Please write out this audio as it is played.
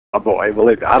Boy,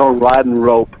 believe me, I don't ride and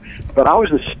rope, but I was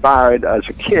inspired as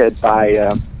a kid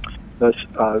by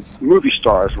the movie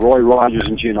stars, Roy Rogers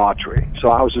and Gene Autry.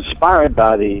 So I was inspired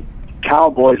by the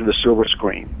cowboys of the silver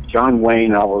screen, John Wayne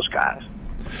and all those guys.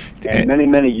 And many,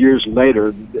 many years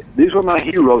later, these were my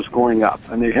heroes growing up,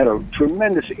 and they had a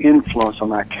tremendous influence on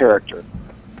my character.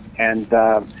 And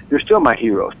they're still my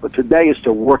heroes, but today it's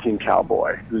the working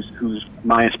cowboy who's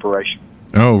my inspiration.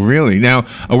 Oh, really? Now,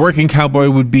 a working cowboy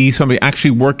would be somebody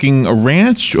actually working a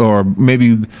ranch, or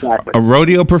maybe Exactly. a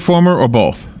rodeo performer, or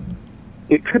both?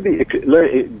 It could be.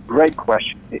 Great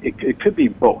question. It could be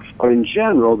both. But in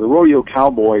general, the rodeo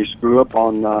cowboys grew up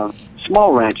on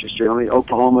small ranches, generally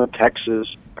Oklahoma, Texas,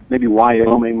 maybe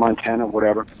Wyoming, Montana,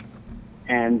 whatever.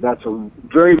 And that's a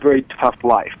very, very tough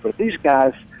life. But these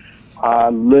guys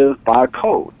live by a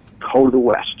code of the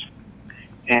West.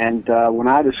 And when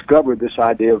I discovered this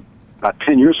idea about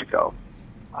 10 years ago,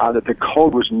 that the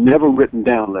code was never written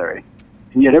down, Larry,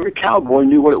 and yet every cowboy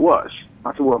knew what it was.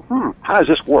 I said, well, how does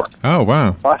this work? Oh,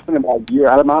 wow. So I spent about a year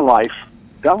out of my life,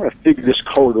 I'm going to figure this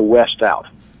code of the West out.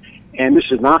 And this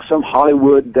is not some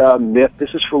Hollywood myth.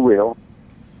 This is for real.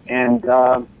 And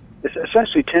it's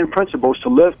essentially 10 principles to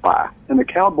live by. And the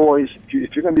cowboys,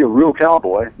 if you're going to be a real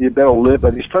cowboy, you better live by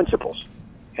these principles.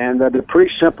 And they're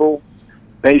pretty simple,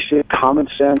 basic, common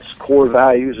sense, core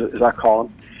values, as I call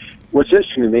them. What's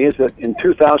interesting to me is that in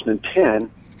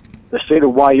 2010, the state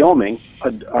of Wyoming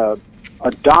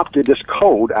adopted this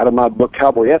code out of my book,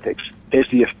 Cowboy Ethics, as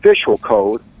the official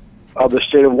code of the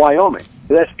state of Wyoming.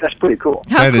 That's pretty cool.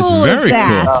 How that cool is very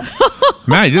cool.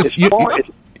 Man, just, you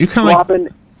kind of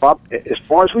like... Bob, as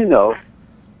far as we know,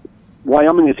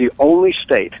 Wyoming is the only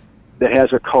state that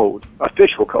has a code,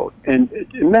 official code. And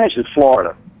imagine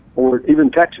Florida, or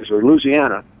even Texas, or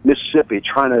Louisiana, Mississippi,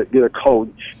 trying to get a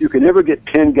code. You can never get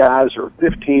 10 guys or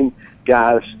 15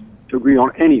 guys to agree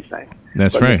on anything.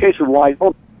 That's but right. In the case of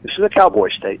Wyoming, this is a cowboy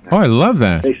state. Oh, I love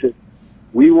that. They said,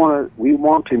 we want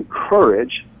to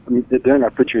encourage, I mean, they're going to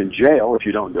put you in jail if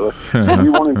you don't do it. We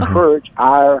want to encourage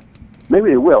maybe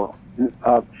they will, we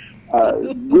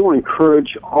want to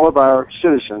encourage all of our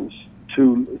citizens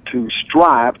to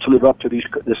strive to live up to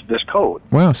this code.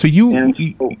 Wow! So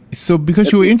so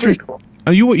because you were interested, cool.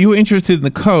 you were interested in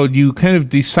the code, you kind of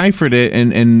deciphered it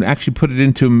and actually put it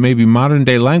into maybe modern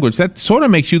day language. That sort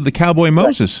of makes you the cowboy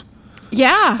Moses.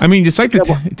 Yeah. I mean, it's like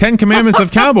the 10 Commandments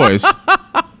of cowboys.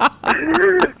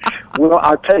 Well,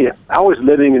 I'll tell you, I was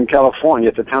living in California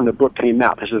at the time the book came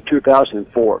out. This is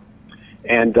 2004.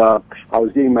 And I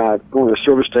was going to the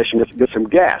service station to get some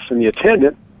gas. And the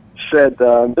attendant said,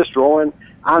 Mr. Owen,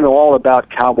 I know all about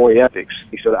cowboy ethics.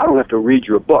 He said, I don't have to read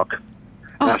your book.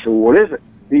 And I said, well, what is it?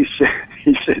 He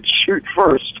said, shoot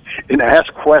first and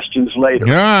ask questions later.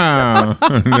 No.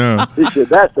 He said,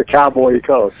 that's the cowboy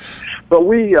code. But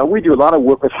we do a lot of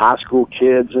work with high school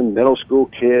kids and middle school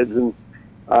kids, and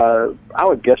I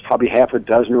would guess probably half a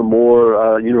dozen or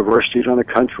more universities around the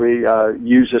country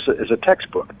use this as a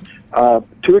textbook.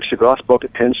 2 weeks ago, I spoke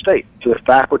at Penn State to the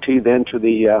faculty, then to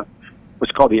the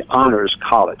what's called the Honors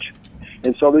College.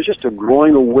 And so there's just a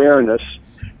growing awareness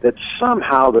that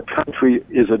somehow the country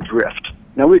is adrift.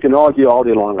 Now, we can argue all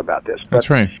day long about this. But that's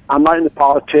right. I'm not into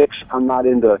politics. I'm not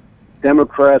into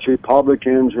Democrats,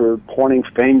 Republicans, or pointing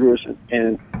fingers.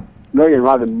 And Milligan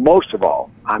Robin, most of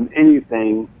all, I'm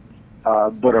anything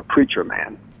but a preacher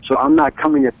man. So I'm not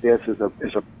coming at this as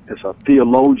a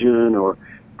theologian or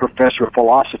professor of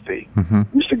philosophy. I'm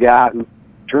just a guy who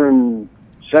turned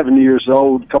 70 years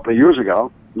old a couple of years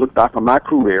ago, looked back on my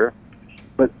career,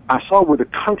 but I saw where the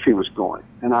country was going.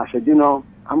 And I said,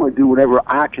 I'm going to do whatever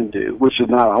I can do, which is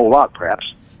not a whole lot,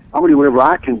 perhaps. I'm going to do whatever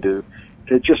I can do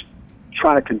to just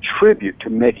try to contribute to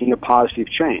making a positive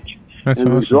change. That's and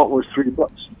awesome. The result was 3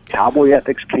 books. Cowboy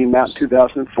Ethics came out in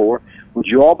 2004. Would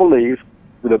you all believe,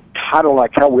 with a title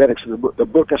like Cowboy Ethics, the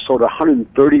book has sold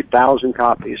 130,000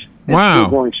 copies. And wow. It's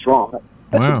still going strong.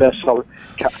 That's wow. the bestseller.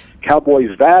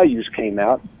 Cowboy Values came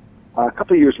out a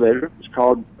couple of years later. It's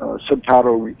called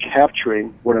subtitle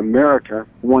Recapturing What America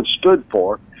Once Stood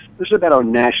For. This is about our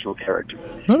national character.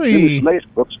 This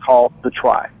latest book's called The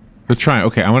Try. The Try.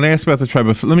 Okay, I want to ask about The Try,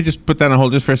 but let me just put that on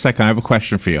hold just for a second. I have a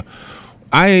question for you.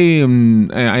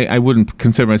 I wouldn't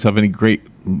consider myself any great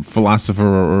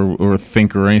philosopher or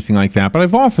thinker or anything like that, but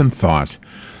I've often thought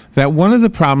that one of the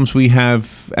problems we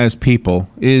have as people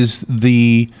is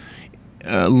the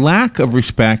lack of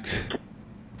respect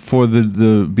for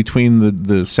between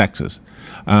the sexes.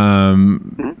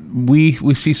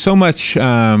 We see so much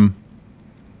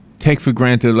take for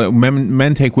granted.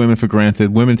 Men take women for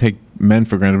granted. Women take men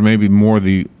for granted. Maybe more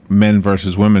the men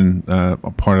versus women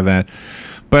part of that.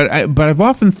 But I've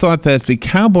often thought that the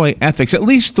cowboy ethics, at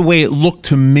least the way it looked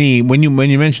to me, when you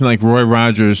mentioned like Roy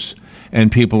Rogers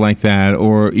and people like that,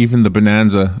 or even the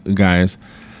Bonanza guys,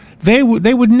 they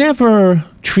would never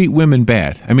treat women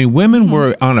bad. I mean, women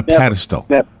were on a pedestal.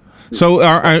 Never. So,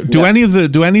 do any of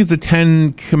the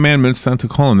 10 commandments, not to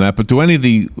call them that, but do any of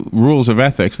the rules of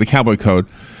ethics, the cowboy code,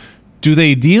 do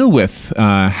they deal with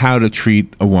how to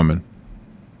treat a woman?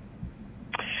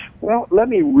 Well, let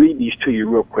me read these to you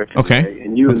real quick. Okay.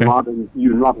 And you and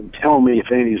Robin, tell me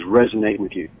if any of these resonate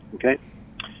with you. Okay.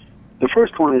 The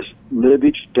first one is live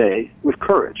each day with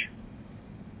courage.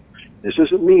 This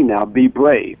doesn't mean now be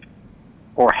brave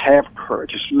or have courage.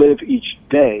 Just live each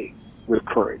day with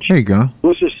courage. There you go.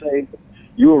 Let's just say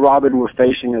you or Robin were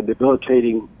facing a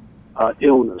debilitating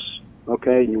illness.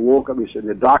 Okay, and you woke up and said,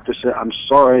 the doctor said, "I'm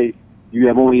sorry, you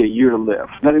have only a year to live.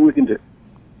 Nothing we can do."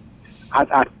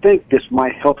 I think this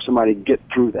might help somebody get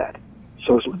through that.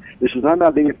 So this is not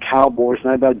about being a cowboy. It's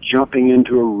not about jumping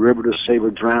into a river to save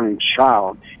a drowning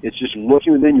child. It's just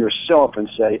looking within yourself and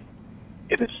say,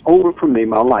 if it's over for me,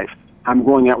 my life, I'm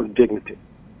going out with dignity.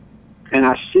 And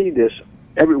I see this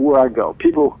everywhere I go.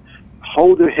 People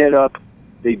hold their head up.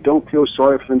 They don't feel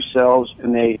sorry for themselves,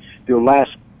 and their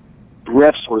last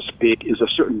breath, so to speak, is a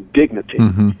certain dignity.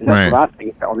 And that's what I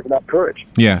think about courage.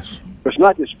 Yes. But it's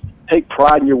not just take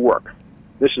pride in your work.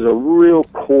 This is a real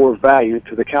core value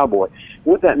to the cowboy.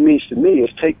 What that means to me is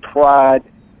take pride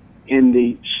in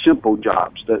the simple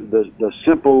jobs, the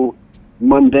simple,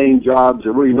 mundane jobs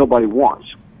that really nobody wants.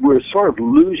 We're sort of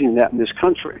losing that in this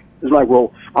country. It's like,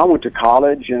 well, I went to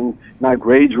college and my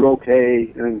grades are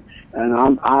okay, and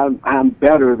I'm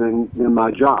better than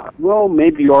my job. Well,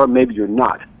 maybe you are, maybe you're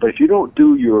not. But if you don't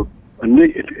do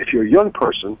if you're a young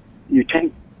person, you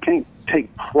can't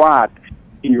take pride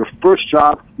in your first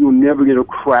job. You'll never get a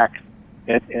crack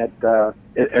at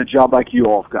a job like you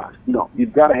all have got. No,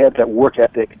 you've got to have that work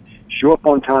ethic. Show up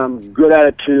on time, good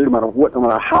attitude, no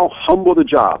matter how humble the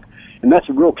job, and that's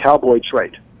a real cowboy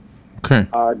trait. Okay.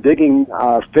 Digging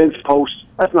fence posts,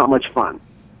 that's not much fun.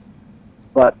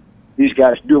 But these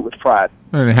guys do it with pride.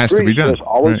 And it has to be done. Says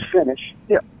always finish.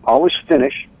 Yeah, always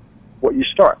finish what you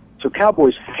start. So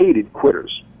cowboys hated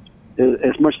quitters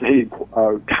as much as they hated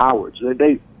cowards.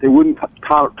 They wouldn't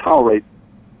tolerate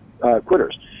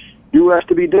quitters. Do what has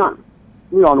to be done.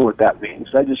 We all know what that means.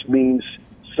 That just means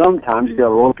sometimes you got to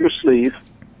roll up your sleeve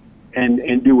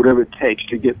and do whatever it takes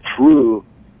to get through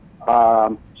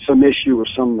some issue or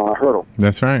some hurdle.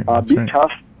 That's right.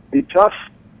 Be tough,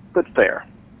 but fair.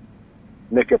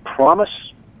 Make a promise,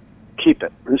 keep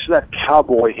it. This is that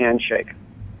cowboy handshake.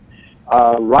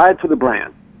 Ride for the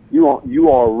brand. You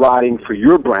are riding for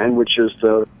your brand, which is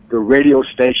the radio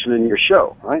station in your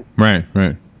show, right? Right.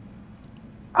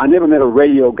 I never met a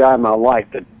radio guy in my life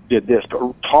that did this,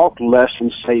 but talk less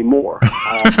and say more.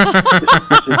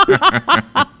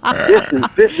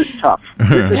 This is tough.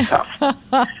 This is tough.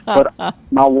 But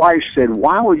my wife said,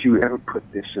 "Why would you ever put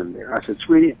this in there?" I said,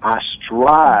 "Sweetie, I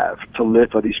strive to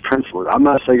live for these principles. I'm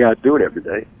not saying I do it every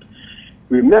day.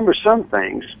 Remember, some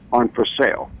things aren't for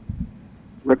sale.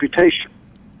 Reputation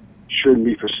shouldn't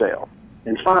be for sale.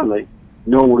 And finally,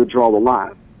 know where to draw the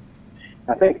line."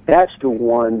 I think that's the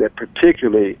one that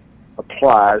particularly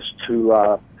applies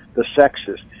to the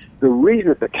sexes. The reason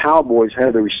that the cowboys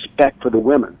have the respect for the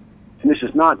women, and this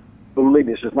is not, believe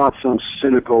me, this is not some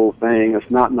cynical thing,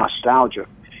 it's not nostalgia,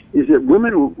 is that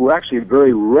women were actually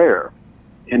very rare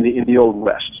in the Old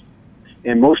West.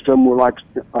 And most of them were like,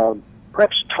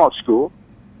 perhaps taught school,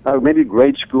 maybe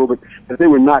grade school, but they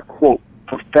were not, quote,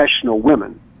 professional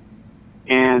women.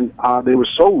 And they were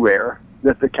so rare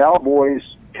that the cowboys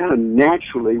kind of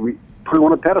naturally put them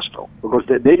on a pedestal because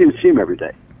they didn't see them every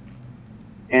day.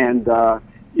 And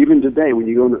even today, when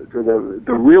you go to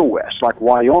the real West, like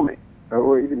Wyoming,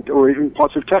 or even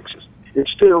parts of Texas, it's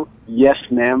still yes,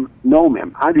 ma'am, no,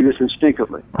 ma'am. I do this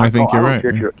instinctively. I think you're right. I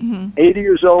don't care if you're 80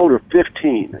 years old or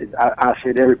 15. I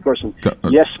say to every person,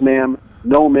 yes, ma'am,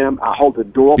 no, ma'am. I hold the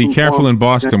door open. Be careful in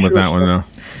Boston with that one, though.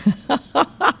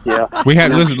 Yeah, we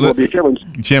had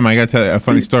Jim. I got to tell you a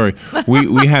funny story.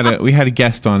 We had a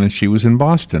guest on, and she was in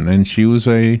Boston, and she was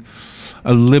a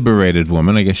liberated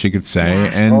woman, I guess you could say.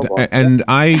 And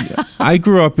I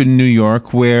grew up in New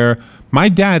York, where my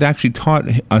dad actually taught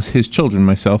us, his children,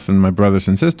 myself and my brothers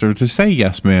and sister, to say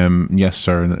yes, ma'am, yes,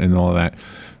 sir, and all that.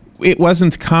 It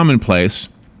wasn't commonplace,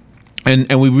 and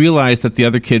we realized that the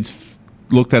other kids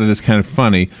looked at it as kind of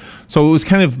funny. So it was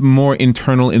kind of more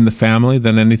internal in the family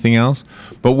than anything else.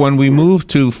 But when we moved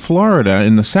to Florida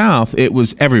in the South, it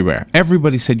was everywhere.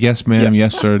 Everybody said, yes, ma'am,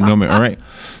 yes, sir, no, ma'am. All right.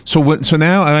 So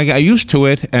now I got used to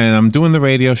it, and I'm doing the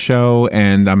radio show,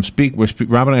 and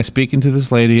Rob and I are speaking to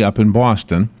this lady up in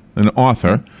Boston, an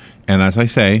author, and as I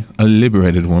say, a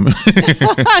liberated woman.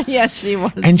 Yes, she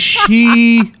was. And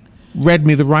she read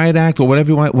me the riot act or whatever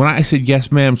you want. When I said,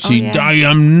 yes, ma'am, I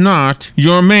am not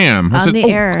your ma'am. I said, the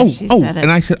air, she said it.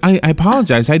 And I said, I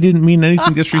apologize. I didn't mean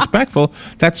anything disrespectful.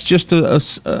 That's just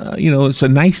it's a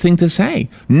nice thing to say.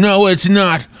 No, it's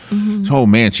not. Mm-hmm. So,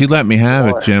 man, she let me have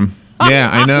it, Jim. Yeah,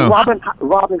 I know. Robin,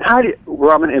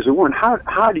 as a woman,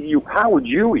 how would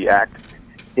you react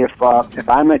if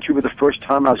I met you for the first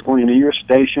time, I was going into your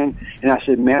station, and I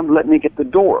said, ma'am, let me get the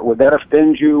door? Would that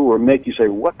offend you or make you say,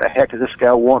 what the heck does this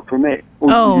guy want from me? Or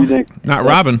do you think not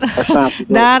Robin.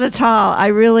 Not at all. I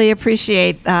really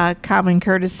appreciate common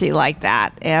courtesy like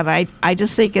that. And I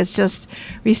just think it's just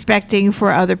respecting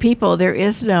for other people. There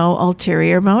is no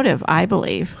ulterior motive, I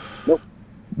believe. Nope.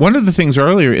 One of the things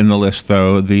earlier in the list,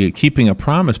 though, the keeping a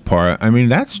promise part, I mean,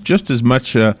 that's just as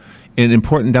much an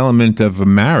important element of a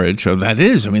marriage. Or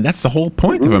that's the whole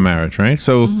point of a marriage, right?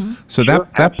 So,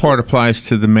 that part applies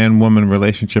to the man-woman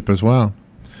relationship as well.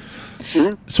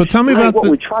 Mm-hmm. So tell me about what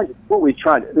I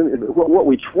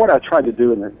tried to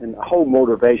do, and the whole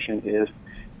motivation is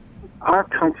our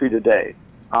country today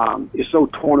is so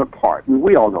torn apart. I mean,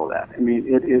 we all know that. I mean,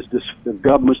 it is the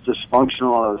government's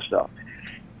dysfunctional, all that stuff.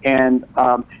 And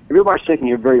everybody's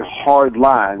taking a very hard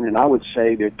line, and I would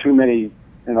say there are too many,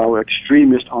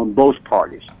 extremists on both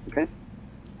parties. Okay,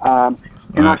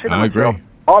 and I said to myself,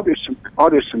 are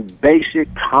there some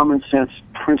basic common sense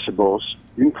principles?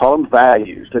 You can call them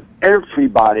values that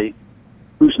everybody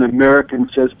who's an American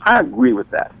says, I agree with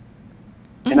that.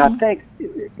 Mm-hmm. And I think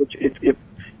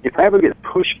if I ever get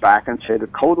pushed back and say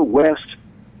Dakota West,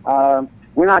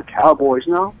 we're not cowboys,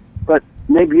 no, but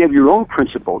maybe you have your own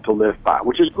principle to live by,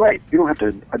 which is great. You don't have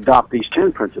to adopt these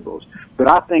 10 principles. But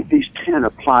I think these 10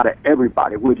 apply to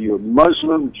everybody, whether you're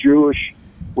Muslim, Jewish,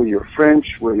 whether you're French,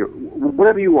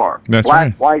 whatever you are. That's black,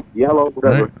 right. white, yellow,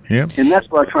 whatever. Right. Yep. And that's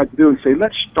what I tried to do and say,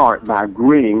 let's start by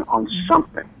agreeing on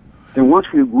something. And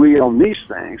once we agree on these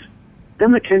things,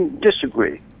 then we can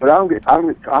disagree. But I don't get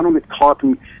caught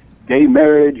in gay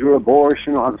marriage or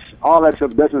abortion. All that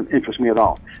stuff doesn't interest me at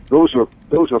all. Those are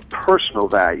personal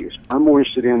values. I'm more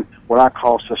interested in what I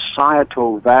call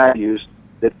societal values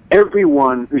that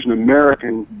everyone who's an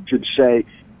American should say,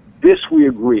 this we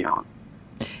agree on.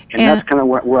 And that's kind of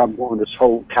where I'm going with this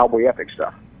whole cowboy epic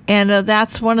stuff. And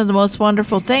that's one of the most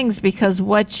wonderful things, because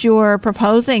what you're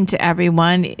proposing to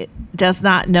everyone does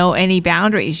not know any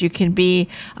boundaries. You can be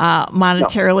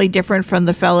monetarily different from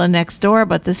the fellow next door,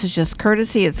 but this is just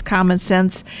courtesy. It's common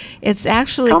sense. It's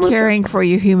actually caring for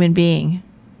your human being.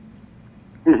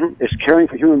 Mm-hmm. It's caring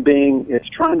for human being. It's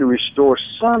trying to restore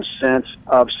some sense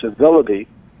of civility,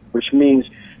 which means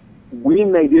we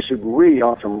may disagree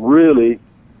on some really,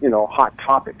 hot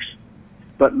topics.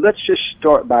 But let's just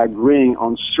start by agreeing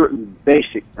on certain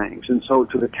basic things. And so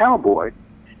to the cowboy,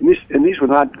 and these were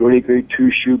not great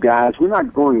two-shoe guys. We're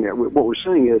not going there. What we're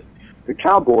saying is the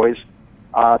cowboys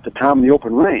at the time of the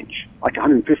open range, like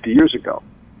 150 years ago,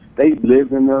 they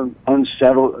lived in the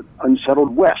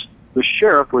unsettled West. The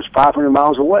sheriff was 500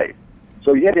 miles away.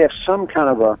 So you had to have some kind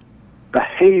of a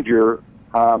behavior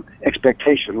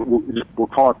expectation, we'll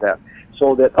call it that,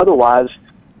 so that otherwise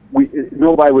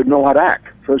nobody would know how to act.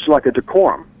 So it's like a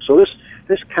decorum. So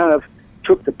this kind of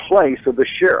took the place of the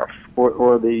sheriff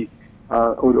or the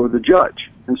judge.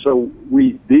 And so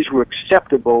these were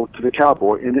acceptable to the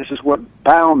cowboy, and this is what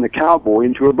bound the cowboy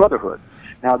into a brotherhood.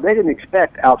 Now, they didn't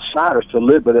expect outsiders to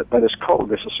live by this code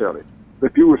necessarily.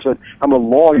 If you were said, I'm a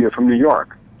lawyer from New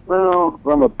York, well,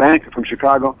 or I'm a banker from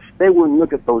Chicago, they wouldn't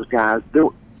look at those guys.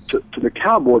 To the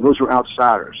cowboy, those were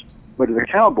outsiders. But to the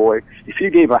cowboy, if you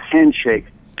gave a handshake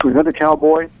to another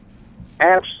cowboy,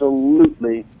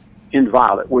 absolutely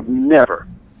inviolate, would never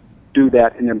do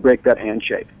that and then break that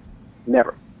handshake.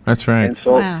 Never. That's right. And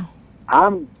so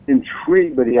I'm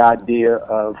intrigued by the idea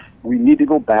of we need to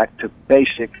go back to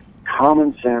basic,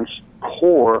 common sense,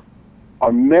 core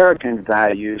American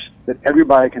values that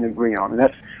everybody can agree on. And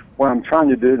that's what I'm trying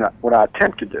to do, what I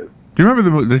attempt to do. Do you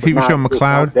remember the TV show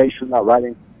McCloud? Not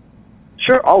writing.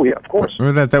 Sure. Oh yeah, of course.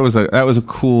 Remember that was a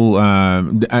cool,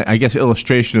 I guess,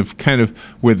 illustration of kind of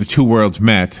where the two worlds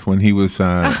met when he was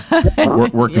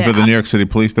working for the New York City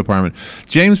Police Department.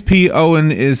 James P.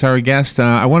 Owen is our guest.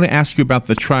 I want to ask you about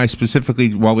the try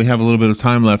specifically while we have a little bit of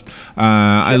time left.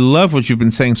 I love what you've been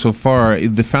saying so far.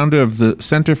 The founder of the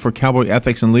Center for Cowboy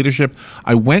Ethics and Leadership.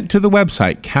 I went to the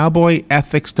website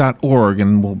cowboyethics.org,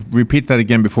 and we'll repeat that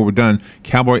again before we're done.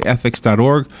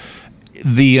 Cowboyethics.org.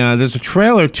 There's a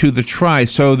trailer to the try.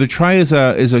 So the try is a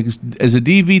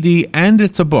DVD and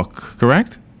it's a book,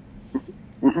 correct?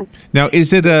 Mm-hmm. Now,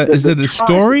 is it a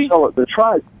story? The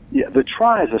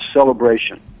try is a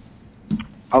celebration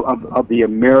of the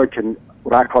American,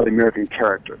 what I call the American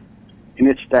character, and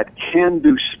it's that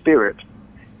can-do spirit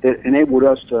that enabled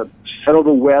us to settle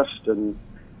the West and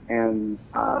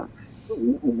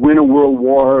win a world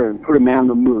war and put a man on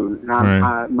the moon.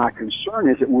 And my concern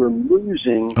is that we're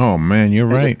losing. Oh man, you're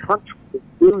right. We're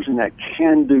losing that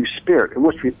can-do spirit, and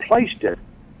what's replaced it.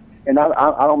 And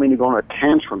I don't mean to go on a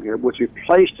tantrum here. What's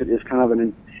replaced it is kind of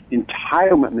an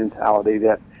entitlement mentality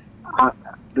that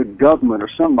the government or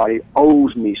somebody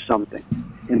owes me something,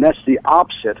 and that's the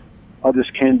opposite of this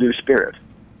can-do spirit.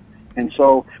 And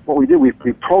so what we did, we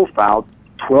profiled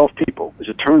 12 people. As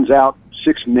it turns out,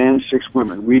 6 men, 6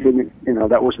 women. We didn't,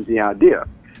 that wasn't the idea.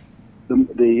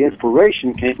 The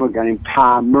inspiration came from a guy named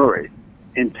Ty Murray.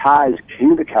 And Ty is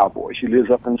king of the Cowboys. He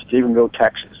lives up in Stephenville,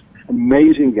 Texas.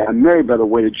 Amazing guy. Married, by the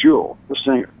way, to Jewel, the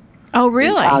singer. Oh,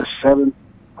 really? Ty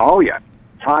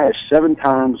is 7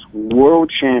 times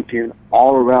world champion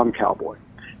all around cowboy.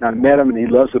 And I met him, and he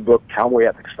loves the book Cowboy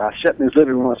Ethics. And I sat in his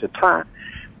living room and I said, Ty,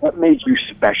 what made you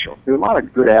special? There are a lot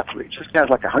of good athletes. This guy's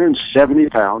like 170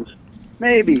 pounds.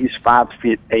 Maybe he's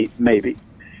 5'8", maybe,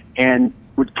 and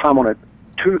would climb on a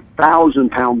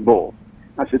 2,000-pound bull.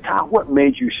 I said, Ty, what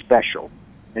made you special?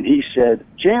 And he said,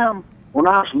 Jim, when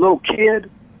I was a little kid,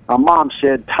 my mom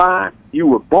said, Ty, you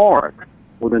were born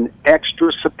with an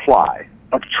extra supply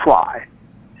of try.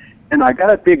 And I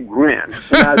got a big grin. And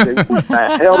I said, what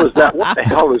the hell is that? What the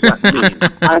hell does that mean?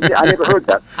 I never heard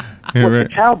that. Yeah, what right.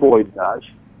 the cowboy does,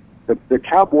 the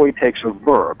cowboy takes a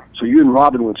verb. So you and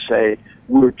Robin would say,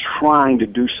 we're trying to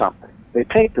do something. They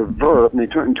take the verb and they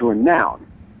turn it into a noun.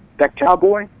 That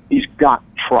cowboy, he's got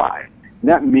try. And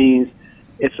that means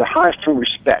it's the highest form of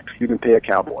respect you can pay a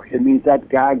cowboy. It means that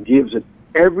guy gives it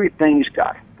everything he's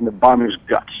got from the bottom of his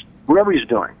guts, whatever he's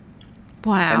doing.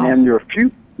 Wow. And then there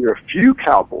are a few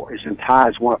cowboys, and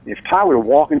Ty's one. If Ty were to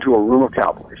walk into a room of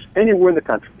cowboys, anywhere in the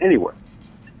country, anywhere,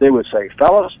 they would say,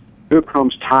 fellas, here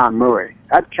comes Ty Murray.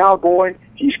 That cowboy,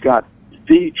 he's got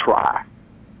the try.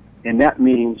 And that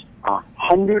means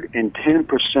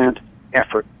 110%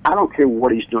 effort. I don't care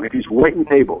what he's doing. If he's waiting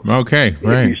tables, okay,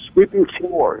 right. If he's sweeping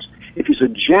floors, if he's a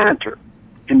janitor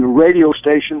in the radio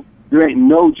station, there ain't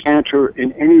no janitor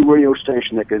in any radio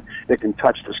station that can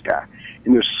touch this guy.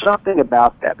 And there's something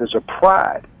about that. There's a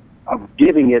pride of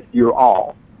giving it your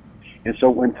all. And so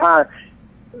when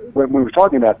we were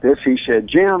talking about this, he said,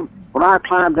 Jim, when I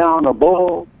climbed down a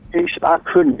bull, he said, I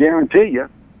couldn't guarantee you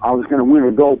I was going to win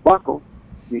a gold buckle.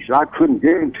 He said, I couldn't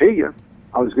guarantee you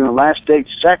I was going to last 8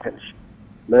 seconds.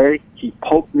 Larry, he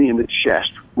poked me in the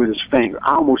chest with his finger.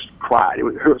 I almost cried.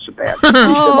 It hurt so bad. He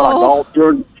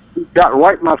said, he got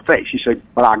right in my face. He said,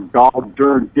 but I God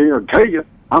darn guarantee you,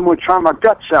 I'm going to try my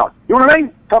guts out. You know what I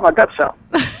mean? Try my guts out.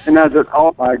 And I said,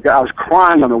 oh my God, I was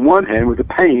crying on the one hand with the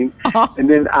pain. And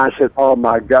then I said, oh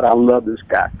my God, I love this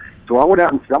guy. So I went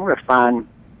out and said, I'm going to find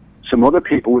some other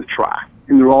people with try.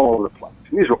 And they're all over the place.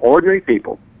 And these are ordinary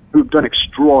people who've done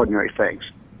extraordinary things.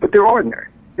 But they're ordinary.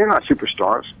 They're not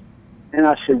superstars. And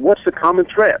I said, what's the common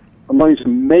thread among these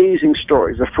amazing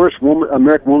stories? The first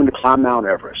American woman to climb Mount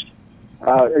Everest.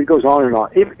 It goes on and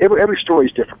on. Every story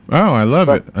is different. Oh, I love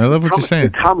it. I love what you're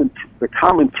saying. The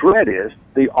common thread is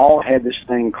they all had this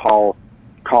thing called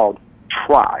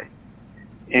try.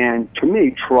 And to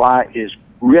me, try is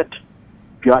grit,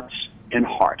 guts, and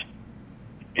heart.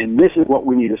 And this is what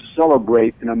we need to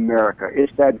celebrate in America.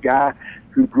 It's that guy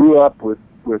who grew up with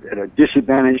in a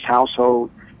disadvantaged household.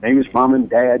 Maybe his mom and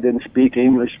dad didn't speak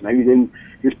English. Maybe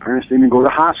his parents didn't even go to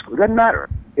high school. It doesn't matter.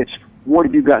 It's what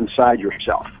have you got inside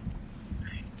yourself.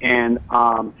 And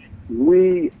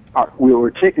we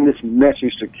were taking this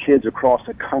message to kids across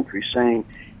the country, saying,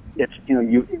 it's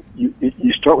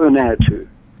you start with an attitude,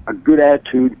 a good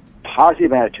attitude,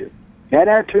 positive attitude. Bad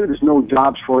attitude, there's no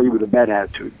jobs for you with a bad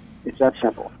attitude. It's that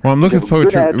simple. Well, I'm looking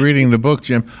forward to reading the book,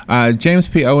 Jim. James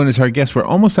P. Owen is our guest. We're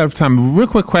almost out of time. Real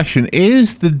quick question: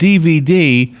 is the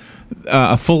DVD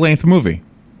a full-length movie?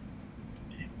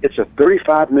 It's a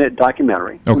 35-minute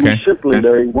documentary. Okay. We simply,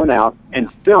 Larry, went out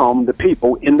and filmed the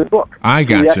people in the book. I So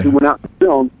we gotcha. actually went out and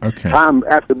filmed. Okay. Time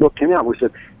after the book came out, we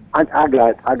said, I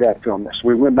got to film this.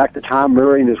 We went back to Tom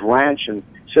Murray and his ranch and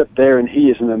sat there, and he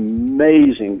is an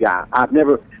amazing guy.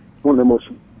 One of the most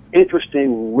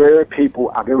interesting, rare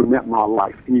people I've ever met in my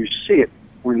life. And you see it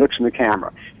when he looks in the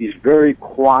camera. He's very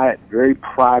quiet, very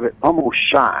private, almost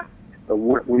shy. But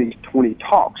when he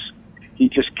talks, he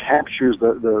just captures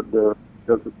the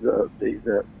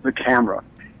camera.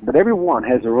 But everyone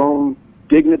has their own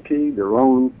dignity, their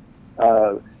own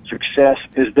success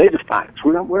as they define it. So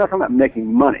we're not talking about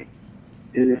making money.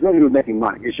 It's nothing to do with making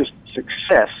money. It's just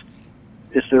success.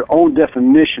 It's their own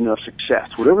definition of success,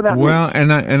 whatever that means. Well,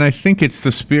 and I think it's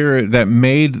the spirit that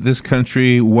made this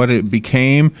country what it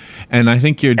became, and I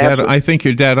think you're dead. Absolutely. I think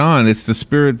you're dead on. It's the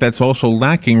spirit that's also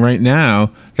lacking right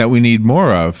now that we need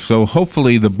more of. So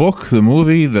hopefully, the book, the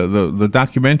movie, the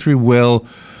documentary will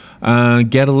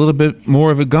get a little bit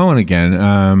more of it going again.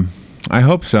 I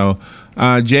hope so.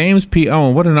 James P.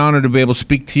 Owen, what an honor to be able to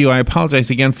speak to you. I apologize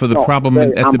again for the problem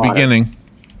Larry, at I'm the honored. beginning.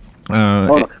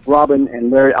 Robin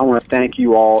and Larry, I want to thank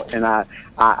you all, and I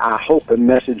hope the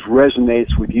message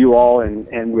resonates with you all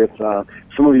and with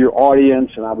some of your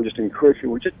audience. And I would just encourage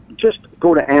you, just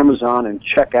go to Amazon and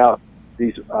check out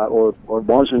these, or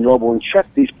Barnes and Noble, and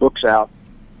check these books out.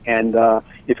 And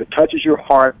if it touches your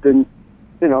heart, then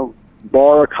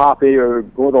borrow a copy or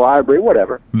go to the library,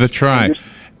 whatever. The Try. And just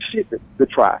see the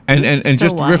Try. And So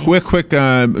just wise. real quick,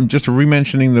 just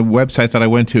re-mentioning the website that I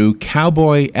went to,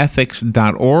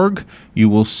 cowboyethics.org. You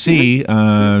will see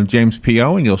James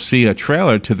P.O., and you'll see a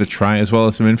trailer to The Try, as well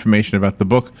as some information about the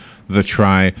book, The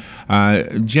Try.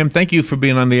 Jim, thank you for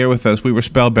being on the air with us. We were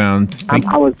spellbound.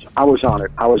 I was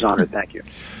honored. I was honored. Thank you.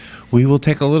 We will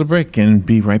take a little break and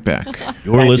be right back.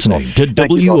 You're listening to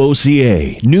Thank you,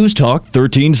 WOCA News Talk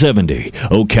 1370,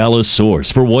 Ocala's source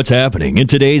for what's happening in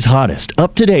today's hottest,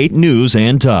 up-to-date news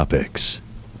and topics.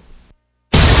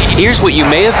 Here's what you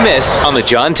may have missed on the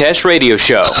John Tesh Radio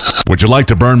Show. Would you like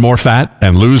to burn more fat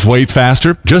and lose weight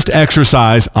faster? Just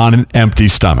exercise on an empty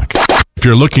stomach. If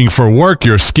you're looking for work,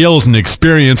 your skills and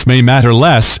experience may matter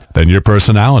less than your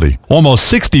personality.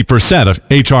 Almost 60% of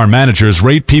HR managers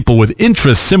rate people with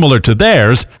interests similar to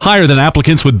theirs higher than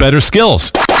applicants with better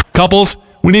skills. Couples,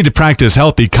 we need to practice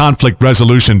healthy conflict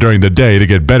resolution during the day to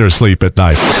get better sleep at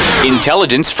night.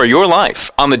 Intelligence for your life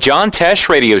on the John Tesh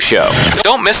Radio Show.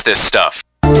 Don't miss this stuff.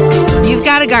 You've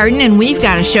got a garden, and we've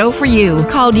got a show for you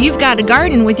called You've Got a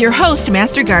Garden with your host,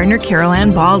 Master Gardener Carol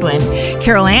Ann Baldwin.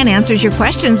 Carol Ann answers your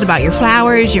questions about your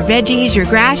flowers, your veggies, your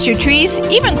grass, your trees,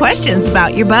 even questions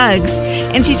about your bugs.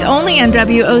 And she's only on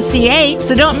WOCA,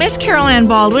 so don't miss Carol Ann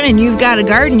Baldwin and You've Got a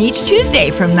Garden each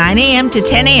Tuesday from 9 a.m. to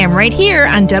 10 a.m. right here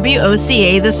on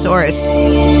WOCA The Source.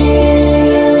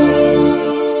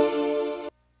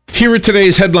 Here are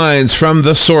today's headlines from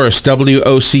The Source,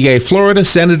 WOCA. Florida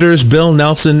Senators Bill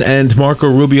Nelson and Marco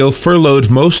Rubio furloughed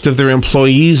most of their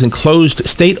employees and closed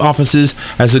state offices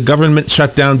as a government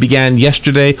shutdown began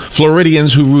yesterday.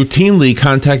 Floridians who routinely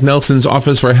contact Nelson's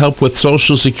office for help with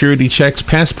Social Security checks,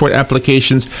 passport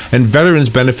applications, and veterans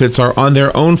benefits are on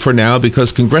their own for now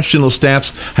because congressional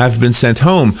staffs have been sent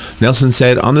home. Nelson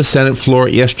said on the Senate floor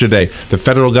yesterday the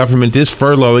federal government is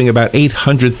furloughing about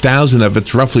 800,000 of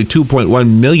its roughly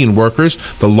 2.1 million workers.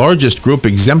 The largest group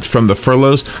exempt from the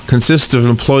furloughs consists of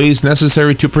employees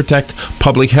necessary to protect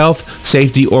public health,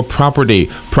 safety, or property.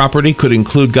 Property could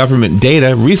include government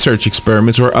data, research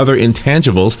experiments, or other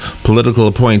intangibles. Political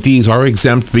appointees are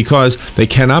exempt because they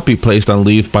cannot be placed on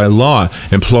leave by law.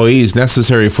 Employees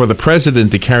necessary for the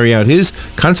president to carry out his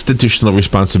constitutional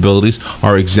responsibilities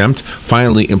are exempt.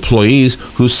 Finally, employees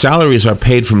whose salaries are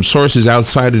paid from sources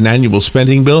outside an annual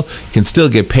spending bill can still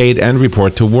get paid and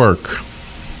report to work.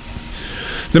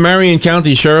 The Marion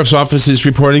County Sheriff's Office is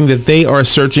reporting that they are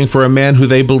searching for a man who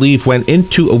they believe went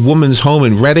into a woman's home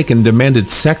in Reddick and demanded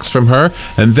sex from her,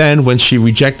 and then, when she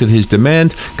rejected his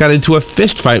demand, got into a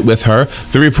fistfight with her.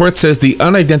 The report says the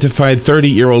unidentified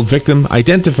 30-year-old victim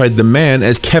identified the man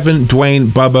as Kevin Dwayne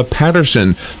Bubba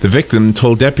Patterson. The victim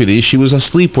told deputies she was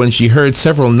asleep when she heard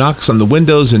several knocks on the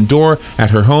windows and door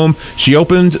at her home. She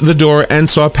opened the door and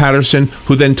saw Patterson,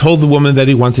 who then told the woman that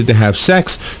he wanted to have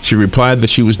sex. She replied that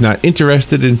she was not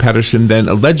interested, and Patterson then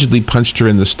allegedly punched her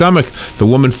in the stomach. The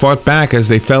woman fought back as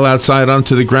they fell outside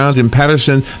onto the ground, and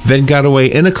Patterson then got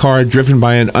away in a car driven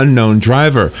by an unknown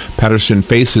driver. Patterson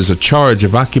faces a charge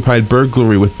of occupied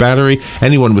burglary with battery.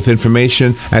 Anyone with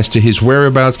information as to his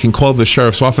whereabouts can call the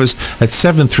sheriff's office at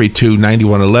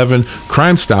 732-9111,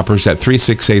 Crime Stoppers at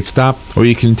 368-STOP, or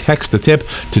you can text the tip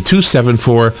to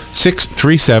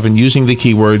 274-637 using the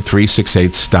keyword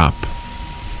 368-STOP.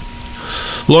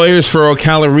 Lawyers for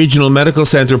Ocala Regional Medical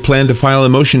Center plan to file a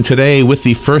motion today with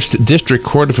the First District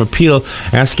Court of Appeal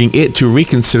asking it to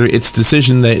reconsider its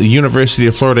decision that the University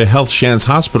of Florida Health Shands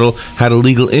Hospital had a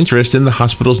legal interest in the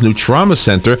hospital's new trauma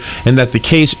center and that the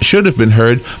case should have been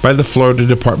heard by the Florida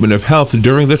Department of Health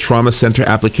during the trauma center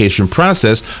application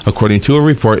process, according to a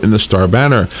report in the Star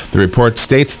Banner. The report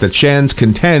states that Shands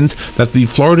contends that the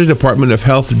Florida Department of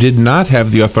Health did not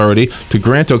have the authority to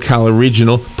grant Ocala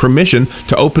Regional permission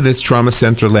to open its trauma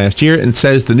center last year and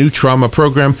says the new trauma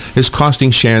program is costing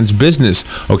Shands business.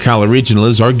 Ocala Regional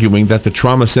is arguing that the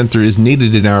trauma center is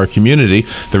needed in our community.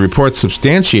 The report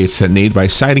substantiates that need by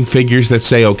citing figures that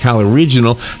say Ocala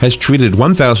Regional has treated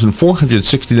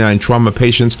 1,469 trauma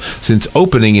patients since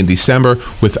opening in December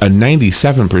with a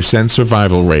 97%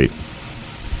 survival rate.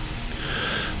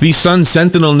 The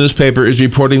Sun-Sentinel newspaper is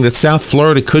reporting that South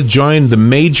Florida could join the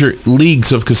major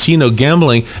leagues of casino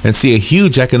gambling and see a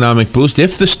huge economic boost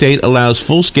if the state allows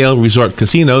full-scale resort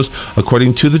casinos,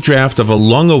 according to the draft of a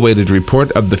long-awaited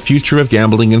report of the future of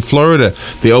gambling in Florida.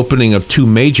 The opening of two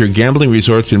major gambling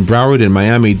resorts in Broward and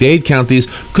Miami-Dade counties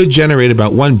could generate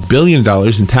about $1 billion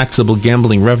in taxable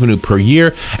gambling revenue per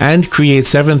year and create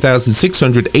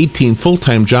 7,618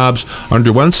 full-time jobs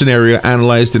under one scenario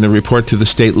analyzed in a report to the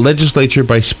state legislature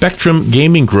by Spectrum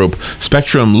Gaming Group.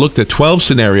 Spectrum looked at 12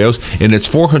 scenarios in its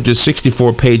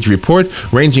 464-page report,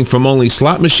 ranging from only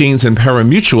slot machines and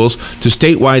pari-mutuels to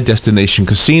statewide destination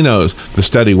casinos. The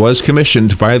study was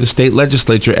commissioned by the state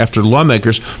legislature after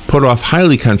lawmakers put off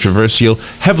highly controversial,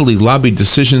 heavily lobbied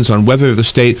decisions on whether the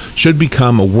state should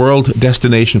become a world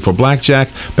destination for blackjack,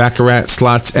 baccarat,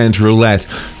 slots, and roulette.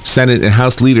 Senate and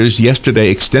House leaders yesterday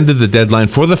extended the deadline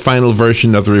for the final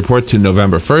version of the report to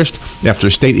November 1st after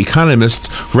state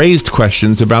economists raised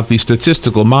questions about the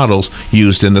statistical models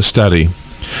used in the study.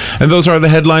 And those are the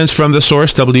headlines from The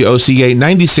Source, WOCA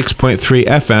 96.3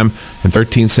 FM and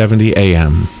 1370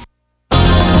 AM.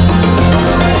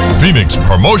 Phoenix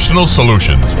Promotional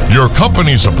Solutions, your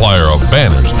company supplier of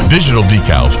banners, digital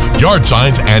decals, yard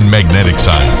signs, and magnetic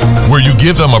signs. Where you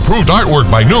give them approved artwork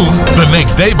by noon, the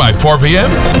next day by 4 p.m.,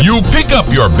 you pick up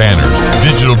your banners,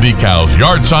 digital decals,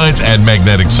 yard signs, and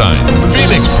magnetic signs.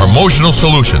 Phoenix Promotional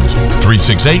Solutions,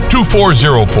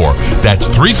 368-2404. That's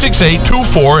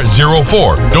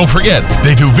 368-2404. Don't forget,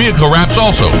 they do vehicle wraps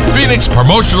also. Phoenix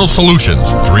Promotional Solutions,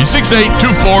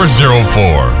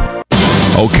 368-2404.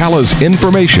 Ocala's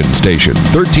information station,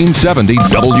 1370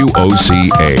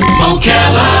 WOCA.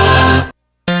 Ocala!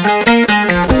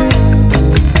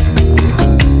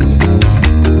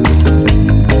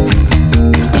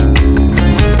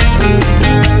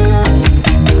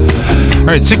 All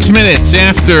right, 6 minutes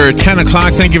after 10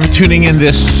 o'clock. Thank you for tuning in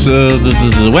this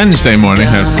the Wednesday morning.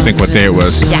 I have to think what day it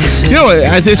was. You know,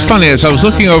 it's funny. As I was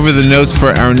looking over the notes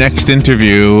for our next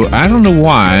interview, I don't know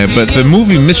why, but the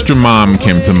movie Mr. Mom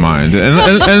came to mind. And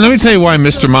let me tell you why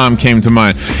Mr. Mom came to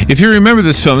mind. If you remember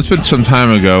this film, it's been some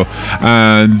time ago.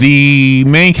 The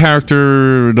main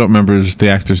character, I don't remember the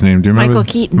actor's name. Do you remember? Michael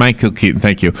Keaton. Michael Keaton,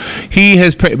 thank you. He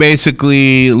has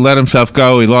basically let himself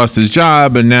go. He lost his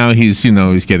job, and now he's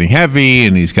getting heavy.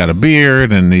 And he's got a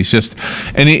beard, and he's just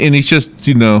he's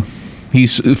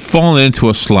fallen into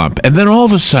a slump. And then all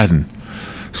of a sudden,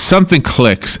 something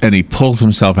clicks, and he pulls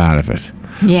himself out of it.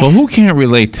 Yeah. Well, who can't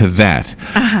relate to that?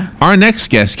 Our next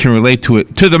guest can relate to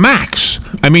it to the max.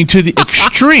 I mean, to the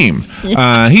extreme.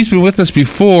 Yeah. He's been with us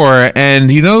before,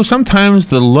 and sometimes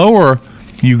the lower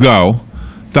you go,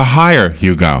 the higher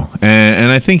you go. And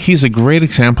I think he's a great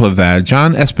example of that.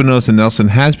 John Espinosa Nelson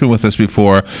has been with us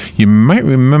before. You might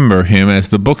remember him as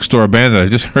the bookstore bandit. I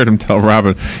just heard him tell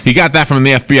Robin. He got that from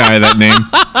the FBI, that name.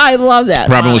 I love that.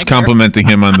 Robin was complimenting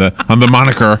him on the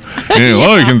moniker.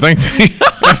 Oh, you can thank the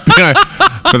FBI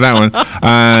for that one.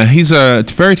 He's a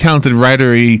very talented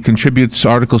writer. He contributes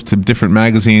articles to different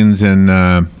magazines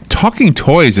and Talking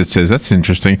Toys, it says. That's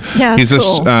interesting. Yeah, he's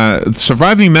cool.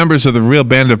 Surviving members of the Real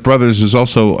Band of Brothers is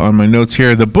also on my notes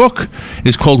here. The book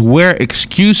is called Where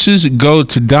Excuses Go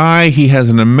to Die. He has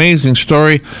an amazing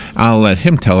story. I'll let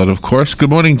him tell it, of course. Good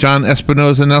morning, John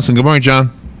Espinosa Nelson. Good morning,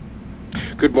 John.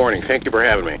 Good morning. Thank you for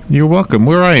having me. You're welcome.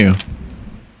 Where are you?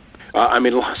 I'm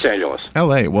in Los Angeles.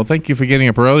 L.A. Well, thank you for getting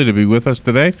up early to be with us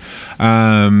today.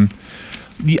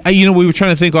 We were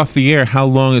trying to think off the air how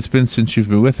long it's been since you've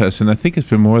been with us, and I think it's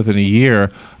been more than a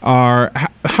year.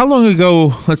 How long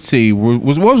ago, let's see, what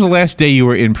was the last day you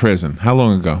were in prison? How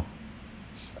long ago?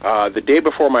 The day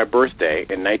before my birthday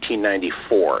in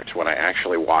 1994. It's when I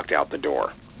actually walked out the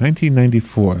door.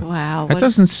 1994. Wow. That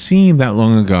doesn't seem that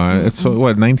long ago. Mm-hmm. It's,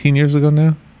 19 years ago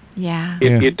now? Yeah.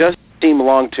 It doesn't seem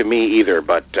long to me either,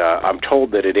 but I'm told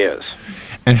that it is.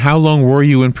 And how long were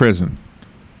you in prison?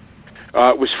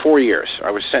 It was 4 years.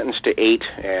 I was sentenced to 8,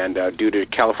 and due to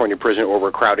California prison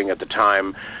overcrowding at the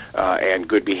time and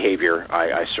good behavior,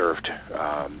 I served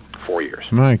 4 years.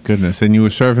 My goodness. And you were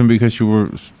serving because you were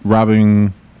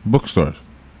robbing bookstores?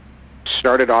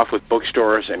 Started off with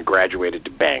bookstores and graduated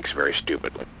to banks very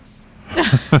stupidly.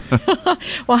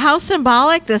 Well, how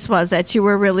symbolic this was that you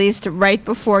were released right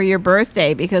before your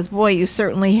birthday, because, boy, you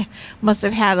certainly must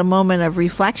have had a moment of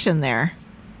reflection there.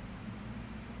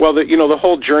 Well, the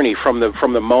whole journey from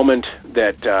the moment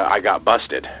that I got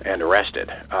busted and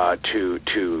arrested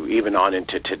to even on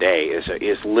into today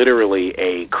is literally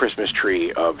a Christmas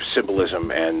tree of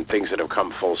symbolism and things that have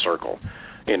come full circle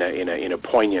in a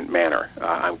poignant manner.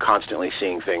 I'm constantly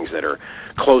seeing things that are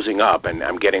closing up, and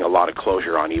I'm getting a lot of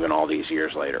closure on even all these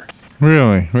years later.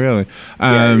 Really? Yeah,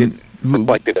 it's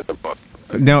reflected in the book.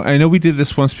 Now, I know we did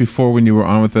this once before when you were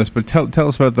on with us, but tell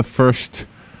us about the first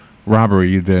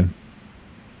robbery you did.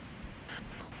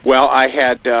 Well, I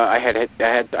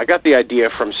got the idea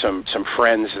from some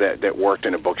friends that worked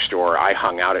in a bookstore. I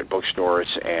hung out at bookstores,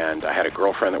 and I had a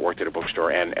girlfriend that worked at a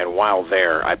bookstore. And while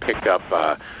there, I picked up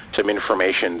some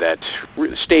information that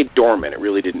stayed dormant. It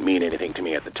really didn't mean anything to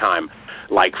me at the time.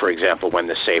 Like, for example, when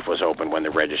the safe was open, when the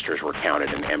registers were counted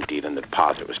and emptied, and the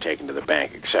deposit was taken to the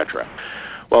bank, etc.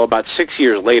 Well, about 6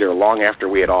 years later, long after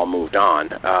we had all moved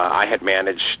on, I had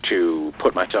managed to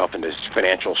put myself into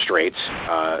financial straits,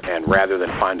 and rather than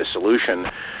find a solution,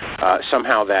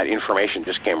 somehow that information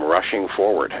just came rushing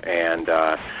forward. And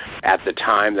at the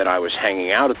time that I was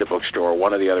hanging out at the bookstore,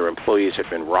 one of the other employees had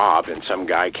been robbed, and some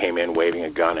guy came in waving a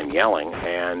gun and yelling,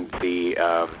 and the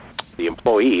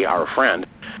employee, our friend,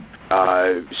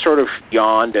 sort of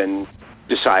yawned and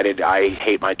decided, I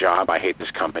hate my job, I hate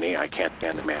this company, I can't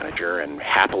stand the manager, and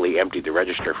happily emptied the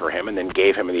register for him and then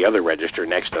gave him the other register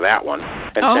next to that one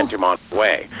and sent him on his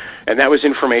way. And that was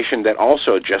information that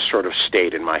also just sort of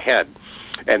stayed in my head.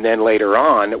 And then later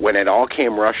on, when it all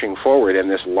came rushing forward and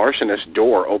this larcenous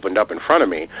door opened up in front of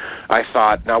me, I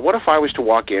thought, now what if I was to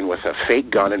walk in with a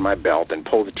fake gun in my belt and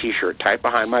pull the T-shirt tight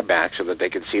behind my back so that they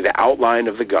could see the outline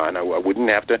of the gun? I wouldn't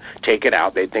have to take it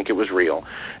out. They'd think it was real.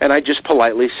 And I just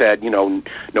politely said, no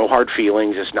hard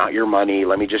feelings. It's not your money.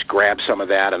 Let me just grab some of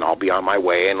that and I'll be on my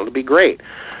way and it'll be great.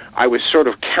 I was sort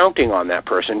of counting on that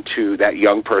person, that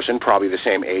young person, probably the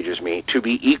same age as me, to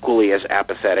be equally as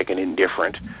apathetic and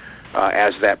indifferent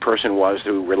as that person was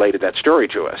who related that story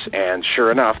to us. And sure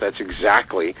enough, that's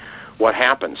exactly what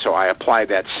happened. So I applied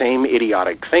that same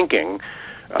idiotic thinking,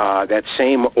 that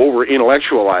same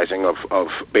over-intellectualizing of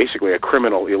basically a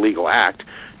criminal illegal act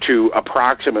to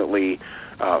approximately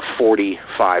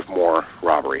 45 more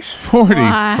robberies.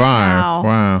 45.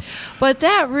 Wow. But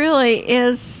that really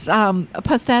is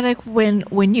pathetic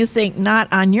when you think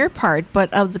not on your part,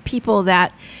 but of the people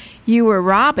that you were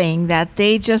robbing, that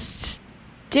they just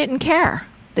didn't care.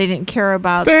 They didn't care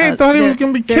about they thought he was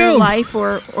going to be their killed. life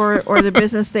or the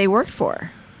business they worked for.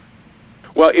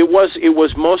 Well, it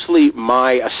was mostly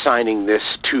my assigning this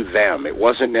to them. It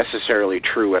wasn't necessarily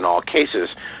true in all cases.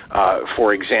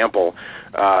 For example,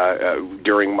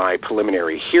 during my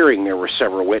preliminary hearing, there were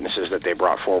several witnesses that they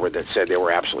brought forward that said they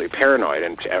were absolutely paranoid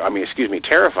and,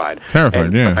 terrified.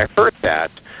 Terrified, yeah.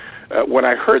 When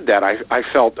I heard that, I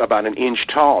felt about an inch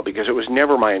tall, because it was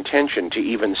never my intention to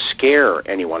even scare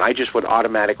anyone. I just would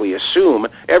automatically assume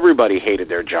everybody hated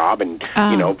their job and,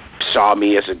 saw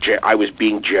me as I was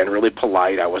being generally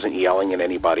polite. I wasn't yelling at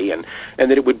anybody, and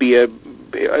that it would be a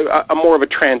more of a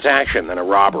transaction than a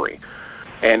robbery.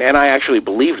 And I actually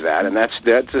believed that, and that's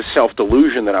the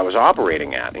self-delusion that I was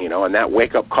operating at, and that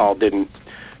wake-up call didn't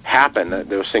happen.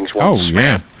 Those things won't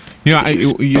span. Yeah.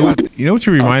 You know what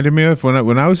you reminded me of?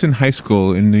 When I was in high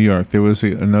school in New York, there was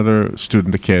another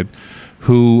student, a kid,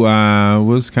 who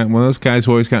was kind of one of those guys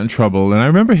who always got in trouble. And I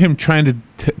remember him trying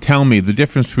to tell me the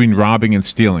difference between robbing and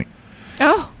stealing.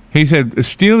 Oh. He said,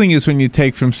 stealing is when you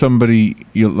take from somebody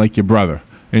like your brother,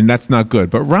 and that's not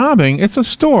good. But robbing, it's a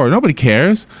store. Nobody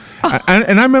cares.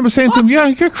 And I remember saying to him, yeah,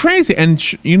 you're crazy. And,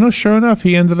 sure enough,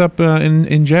 he ended up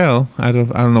in jail. I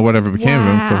don't know whatever became of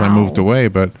him because I moved away,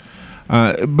 but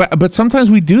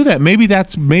sometimes we do that.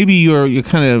 Maybe you're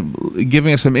kind of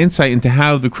giving us some insight into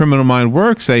how the criminal mind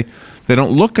works. They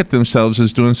don't look at themselves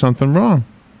as doing something wrong.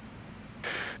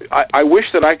 I wish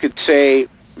that I could say,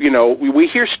 we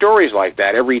hear stories like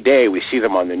that every day. We see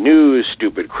them on the news,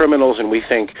 stupid criminals, and we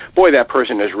think, boy, that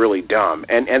person is really dumb.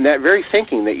 And that very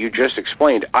thinking that you just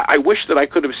explained, I wish that I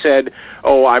could have said,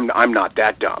 oh, I'm not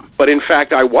that dumb. But in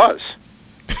fact, I was.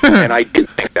 And I did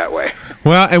think that way.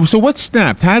 Well, so what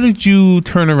snapped? How did you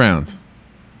turn around?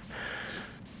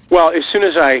 Well, as soon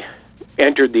as I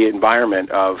entered the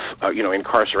environment of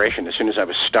incarceration, as soon as I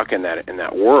was stuck in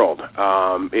that world,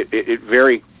 it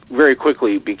very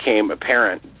quickly became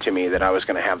apparent to me that I was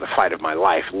going to have the fight of my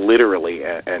life, literally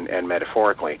and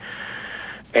metaphorically.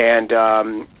 And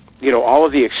all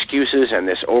of the excuses and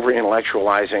this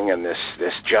over-intellectualizing and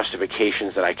this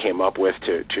justifications that I came up with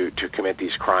to commit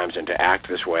these crimes and to act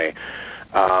this way,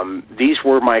 these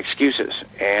were my excuses.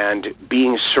 And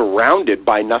being surrounded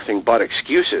by nothing but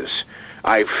excuses,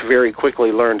 I very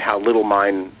quickly learned how little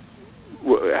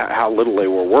they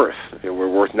were worth. They were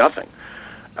worth nothing.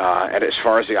 And as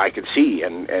far as the eye could see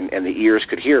and the ears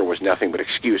could hear was nothing but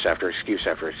excuse after excuse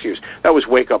after excuse. That was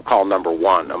wake-up call number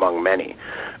one among many.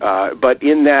 But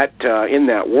in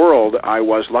that world, I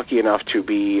was lucky enough to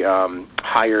be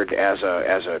hired as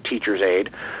a teacher's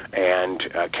aide and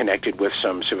connected with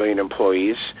some civilian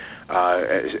employees,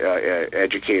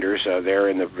 educators there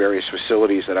in the various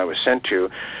facilities that I was sent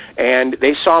to, and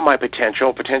they saw my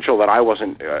potential that I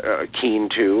wasn't keen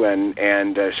to,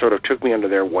 and sort of took me under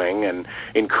their wing and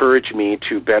encouraged me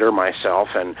to better myself.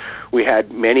 And we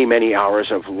had many hours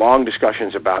of long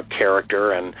discussions about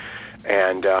character, and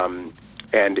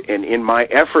in my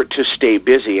effort to stay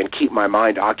busy and keep my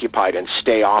mind occupied and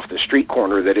stay off the street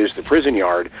corner that is the prison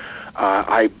yard,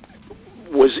 I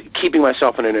was keeping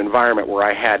myself in an environment where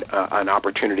I had an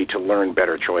opportunity to learn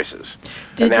better choices.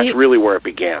 And that's really where it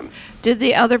began. Did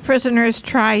the other prisoners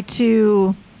try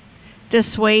to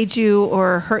dissuade you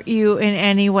or hurt you in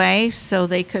any way so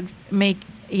they could make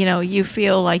you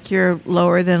feel like you're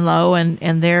lower than low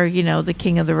and they're the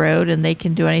king of the road and they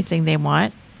can do anything they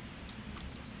want?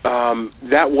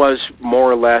 That was more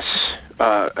or less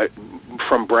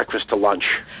from breakfast to lunch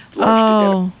to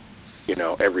dinner.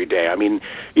 Every day. I mean,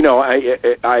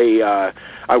 I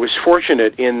was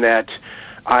fortunate in that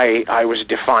I was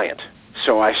defiant,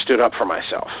 so I stood up for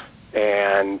myself,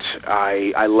 and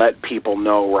I let people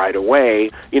know right away.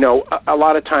 A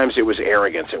lot of times it was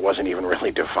arrogance. It wasn't even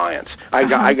really defiance.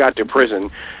 I got to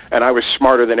prison, and I was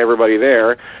smarter than everybody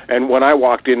there, and when I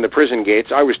walked in the prison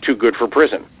gates, I was too good for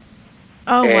prison.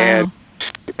 Oh, and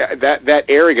wow. That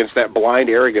arrogance, that blind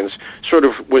arrogance, sort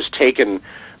of was taken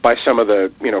by some of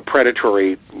the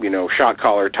predatory shot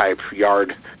collar type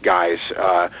yard guys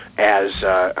as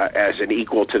an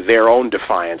equal to their own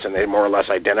defiance, and they more or less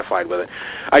identified with it.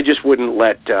 I just wouldn't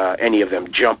let any of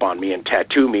them jump on me and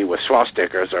tattoo me with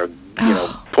swastikas or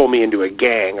pull me into a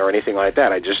gang or anything like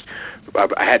that. I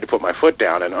had to put my foot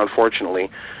down, and unfortunately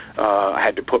I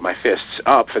had to put my fists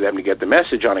up for them to get the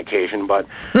message on occasion. But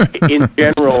in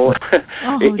general,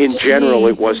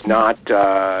 it was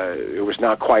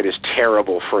not quite as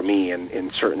terrible for me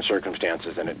in certain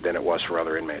circumstances than it was for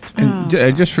other inmates. And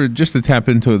just to tap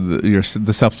into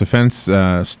the self-defense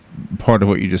part of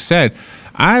what you just said,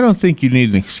 I don't think you need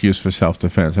an excuse for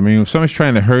self-defense. I mean, if someone's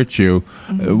trying to hurt you,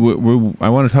 I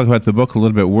want to talk about the book a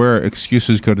little bit, Where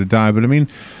Excuses Go to Die. But I mean,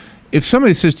 if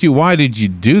somebody says to you, why did you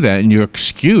do that? And your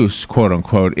excuse, quote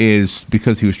unquote, is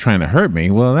because he was trying to hurt me.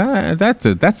 Well,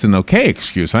 that's an okay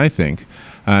excuse, I think.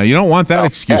 You don't want that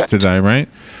excuse to die, right?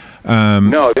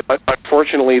 No,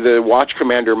 unfortunately, the watch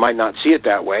commander might not see it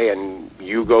that way, and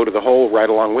you go to the hole right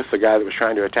along with the guy that was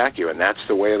trying to attack you, and that's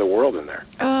the way of the world in there.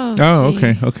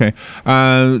 Okay.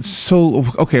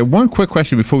 One quick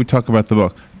question before we talk about the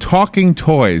book. Talking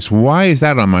toys, why is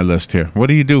that on my list here? What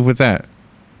do you do with that?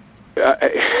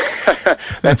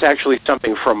 That's actually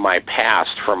something from my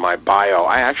past, from my bio.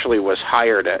 I actually was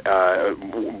hired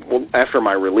after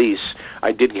my release.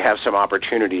 I did have some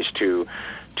opportunities to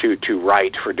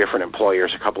write for different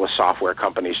employers. A couple of software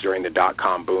companies during the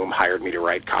 .com boom hired me to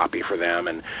write copy for them,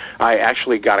 and I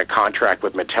actually got a contract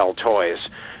with Mattel Toys,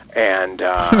 and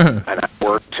I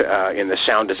worked in the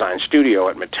sound design studio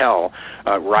at Mattel,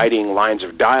 writing lines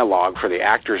of dialogue for the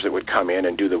actors that would come in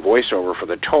and do the voiceover for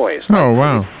the toys. Oh,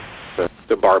 wow.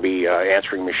 The Barbie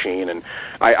answering machine, and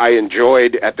I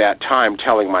enjoyed at that time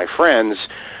telling my friends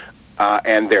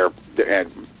and their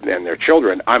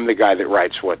children, I'm the guy that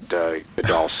writes what the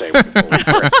dolls say.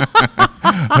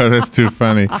 Oh, that's too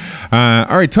funny. All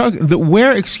right,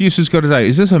 Where Excuses Go to Die.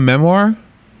 Is this a memoir?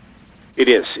 It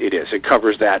is. It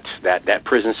covers that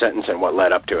prison sentence and what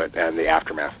led up to it and the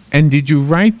aftermath. And did you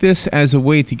write this as a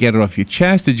way to get it off your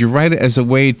chest? Did you write it as a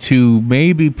way to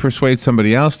maybe persuade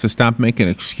somebody else to stop making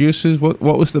excuses? What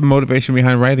was the motivation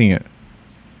behind writing it?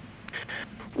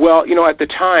 Well, at the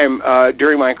time,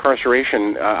 during my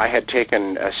incarceration, I had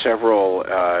taken several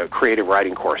creative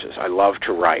writing courses. I love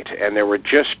to write, and there were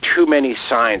just too many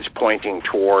signs pointing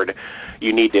toward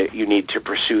you need to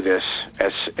pursue this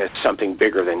as something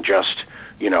bigger than just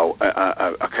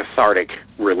a cathartic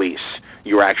release.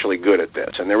 you're actually good at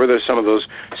this. And there were some of those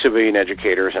civilian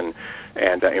educators and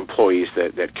employees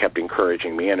that kept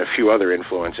encouraging me, and a few other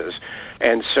influences.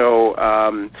 And so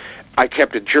I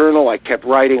kept a journal. I kept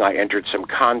writing. I entered some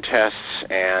contests,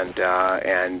 and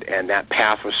that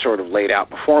path was sort of laid out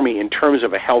before me in terms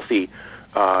of a healthy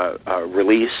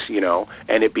release,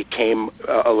 and it became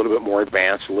a little bit more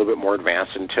advanced,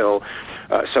 until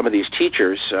some of these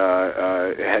teachers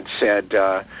had said,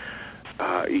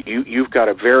 you've got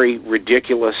a very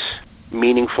ridiculous,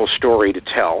 meaningful story to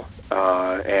tell,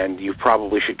 and you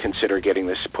probably should consider getting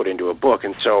this put into a book.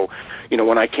 And so,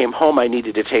 when I came home, I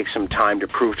needed to take some time to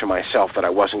prove to myself that I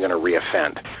wasn't going to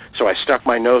reoffend. So I stuck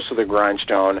my nose to the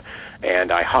grindstone,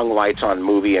 and I hung lights on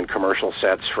movie and commercial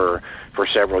sets for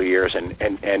several years,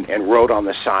 and wrote on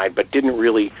the side, but didn't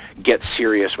really get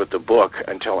serious with the book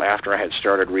until after I had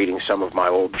started reading some of my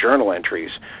old journal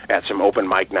entries at some open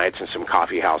mic nights and some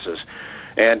coffee houses.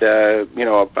 And, a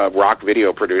rock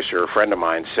video producer, a friend of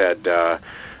mine, said,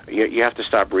 you have to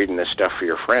stop reading this stuff for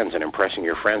your friends and impressing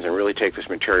your friends and really take this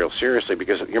material seriously,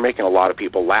 because you're making a lot of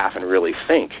people laugh and really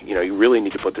think. You really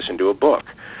need to put this into a book.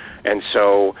 And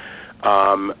so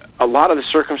a lot of the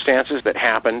circumstances that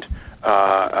happened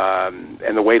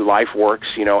and the way life works,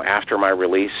 after my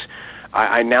release,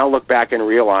 I now look back and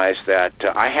realize that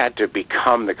I had to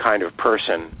become the kind of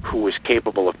person who was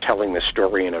capable of telling this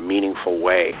story in a meaningful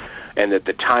way, and that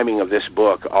the timing of this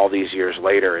book all these years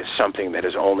later is something that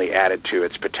has only added to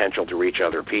its potential to reach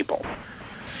other people.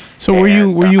 So were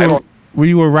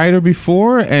you a writer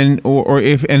before, and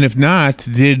if not,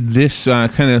 did this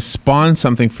kind of spawn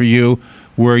something for you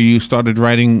where you started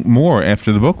writing more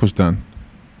after the book was done?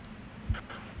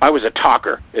 I was a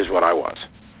talker, is what I was.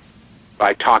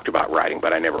 I talked about writing,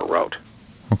 but I never wrote.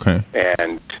 Okay.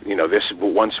 And this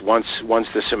once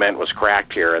the cement was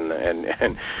cracked here,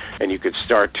 and you could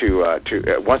start to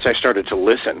once I started to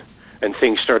listen, and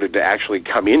things started to actually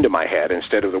come into my head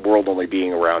instead of the world only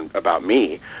being around about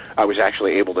me, I was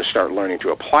actually able to start learning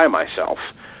to apply myself,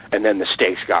 and then the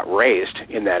stakes got raised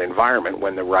in that environment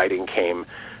when the writing came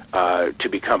to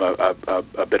become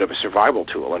a bit of a survival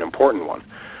tool, an important one.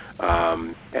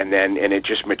 And it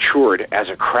just matured as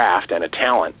a craft and a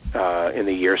talent in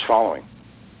the years following.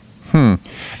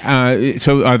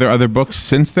 So are there other books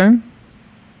since then?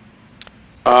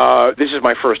 This is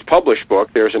my first published book.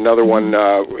 There's another one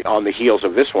on the heels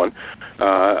of this one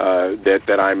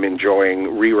that I'm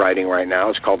enjoying rewriting right now.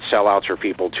 It's called Sellouts Are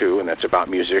People Too, and that's about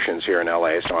musicians here in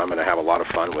L.A., so I'm going to have a lot of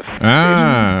fun with it.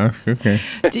 Okay.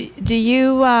 Do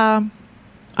you...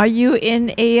 Are you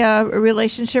in a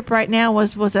relationship right now?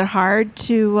 Was it hard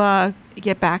to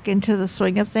get back into the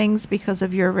swing of things because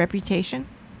of your reputation?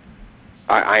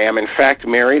 I am, in fact,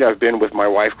 married. I've been with my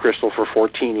wife, Crystal, for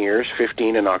 14 years,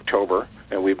 15 in October,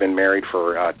 and we've been married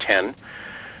for 10.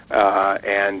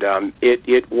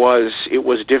 It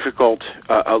was difficult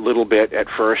a little bit at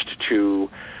first to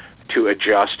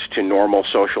adjust to normal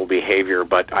social behavior,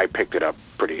 but I picked it up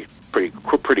pretty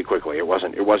quickly. It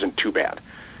wasn't too bad.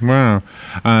 Wow.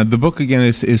 The book, again,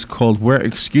 is called Where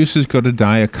Excuses Go to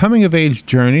Die, a coming-of-age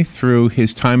journey through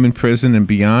his time in prison and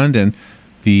beyond. And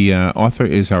the author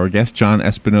is our guest, John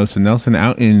Espinosa Nelson,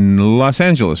 out in Los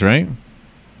Angeles, right?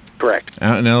 Correct.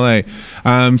 Out in L.A.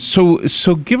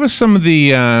 So give us some of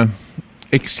the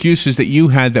excuses that you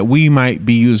had that we might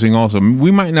be using also.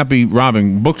 We might not be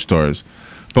robbing bookstores,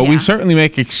 but we certainly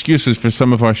make excuses for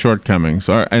some of our shortcomings.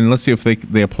 And let's see if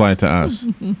they apply to us.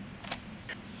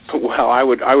 Well, I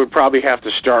would probably have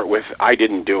to start with I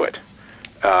didn't do it.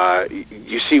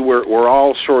 You see, we're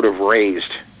all sort of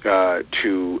raised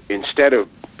to, instead of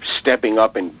stepping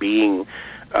up and being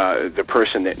the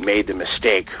person that made the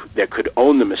mistake, that could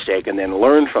own the mistake and then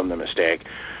learn from the mistake,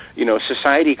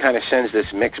 society kind of sends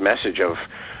this mixed message of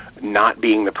not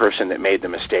being the person that made the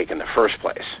mistake in the first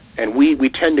place. And we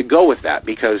tend to go with that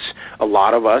because a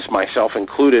lot of us, myself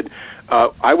included,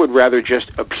 I would rather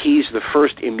just appease the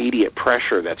first immediate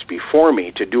pressure that's before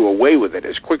me to do away with it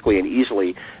as quickly and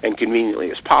easily and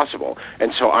conveniently as possible.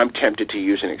 And so I'm tempted to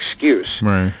use an excuse.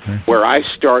 Right. Where I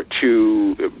start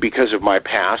to, because of my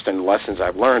past and lessons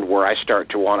I've learned, where I start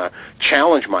to want to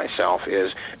challenge myself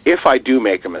is, if I do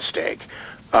make a mistake,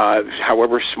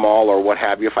 however small or what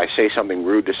have you, if I say something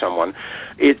rude to someone,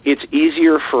 it's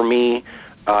easier for me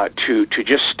to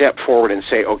just step forward and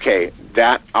say, okay,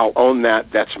 I'll own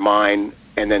that, that's mine,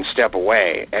 and then step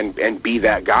away and be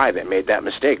that guy that made that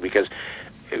mistake. Because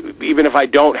even if I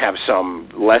don't have some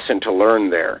lesson to learn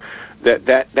there,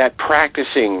 that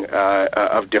practicing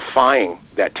of defying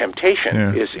that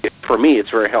temptation is, for me, it's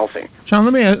very healthy. John,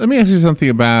 let me ask you something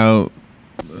about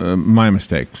my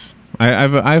mistakes. I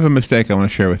have a mistake I want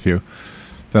to share with you.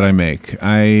 that I make.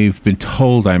 I've been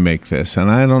told I make this,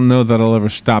 and I don't know that I'll ever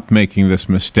stop making this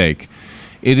mistake.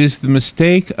 It is the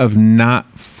mistake of not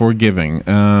forgiving.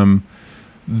 And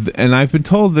I've been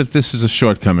told that this is a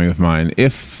shortcoming of mine.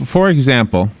 If, for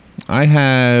example, I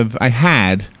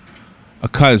had a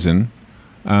cousin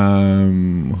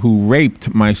who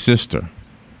raped my sister.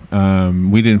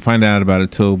 We didn't find out about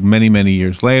it till many, many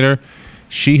years later.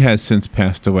 She has since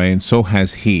passed away, and so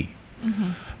has he.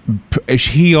 Mm-hmm.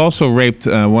 He also raped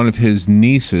one of his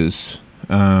nieces,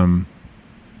 and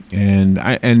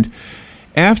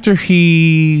after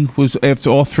he was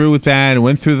all through with that and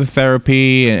went through the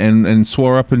therapy and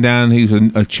swore up and down he's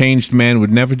a changed man,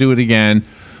 would never do it again.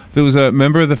 There was a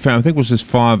member of the family, I think it was his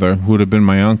father, who would have been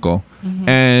my uncle, mm-hmm.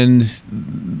 and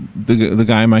the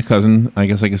guy, my cousin, I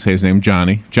guess I could say his name,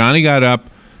 Johnny. Johnny got up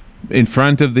in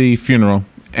front of the funeral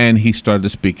and he started to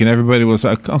speak, and everybody was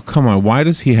like, "Oh, come on, why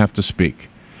does he have to speak?"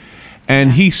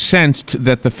 And he sensed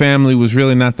that the family was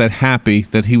really not that happy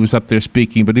that he was up there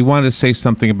speaking, but he wanted to say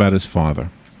something about his father.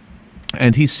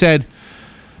 And he said,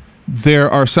 there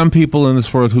are some people in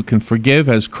this world who can forgive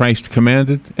as Christ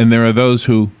commanded, and there are those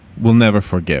who will never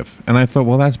forgive. And I thought,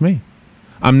 well, that's me.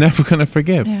 I'm never going to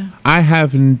forgive. Yeah.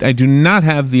 I do not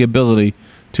have the ability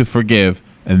to forgive,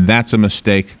 and that's a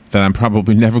mistake that I'm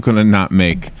probably never going to not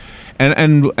make.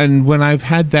 And when I've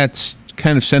had that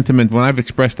kind of sentiment, when I've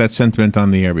expressed that sentiment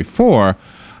on the air before,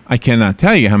 I cannot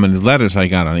tell you how many letters I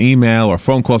got on email or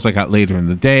phone calls I got later in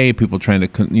the day, people trying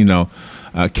to,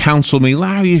 counsel me,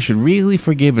 Larry, you should really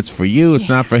forgive. It's for you. It's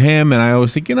not for him. And I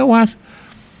always think, you know what?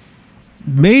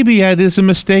 Maybe it is a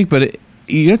mistake, but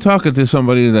you're talking to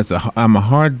somebody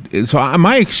so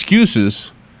my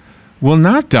excuses will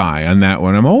not die on that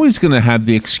one. I'm always going to have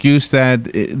the excuse that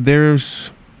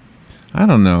there's, I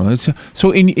don't know.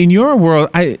 So in your world,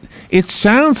 it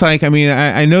sounds like,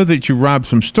 I know that you robbed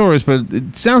some stores, but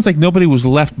it sounds like nobody was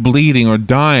left bleeding or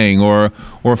dying or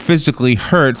physically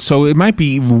hurt. So it might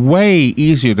be way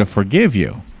easier to forgive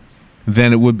you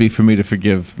than it would be for me to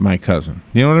forgive my cousin.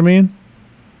 You know what I mean?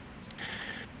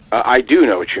 I do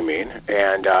know what you mean,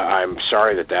 and I'm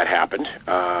sorry that happened.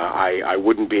 I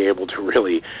wouldn't be able to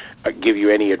really give you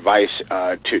any advice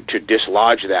to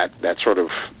dislodge that sort of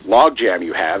logjam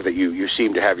you have, that you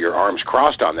seem to have your arms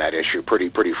crossed on that issue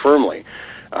pretty firmly.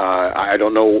 I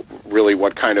don't know really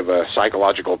what kind of a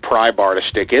psychological pry bar to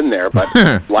stick in there, but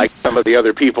like some of the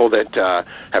other people that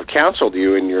have counseled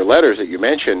you in your letters that you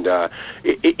mentioned,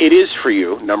 it is for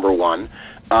you, number one.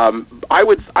 I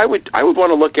would want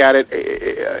to look at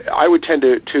it. I would tend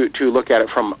to look at it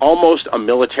from almost a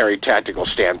military tactical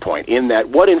standpoint. In that,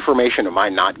 what information am I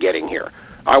not getting here?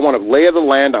 I want to lay of the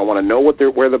land. I want to know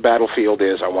where the battlefield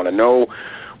is. I want to know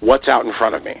what's out in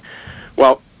front of me.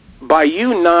 Well, by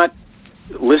you not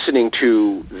listening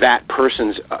to that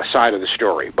person's side of the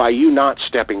story, by you not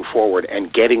stepping forward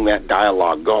and getting that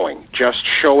dialogue going, just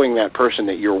showing that person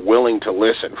that you're willing to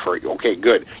listen for, okay,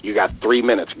 good, you got 3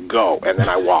 minutes, go, and then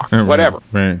I walk, whatever,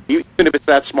 right. Even if it's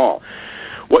that small.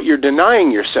 What you're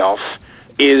denying yourself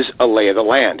is a lay of the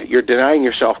land. You're denying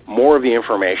yourself more of the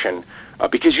information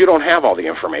because you don't have all the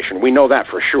information. We know that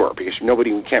for sure, because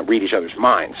we can't read each other's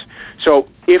minds. So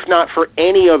if not for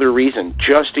any other reason,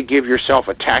 just to give yourself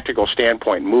a tactical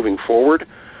standpoint moving forward,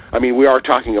 we are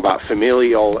talking about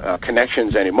familial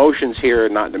connections and emotions here,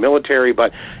 not in the military,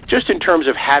 but just in terms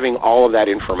of having all of that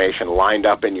information lined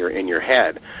up in your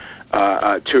head,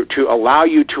 to allow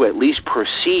you to at least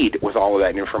proceed with all of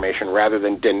that information rather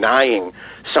than denying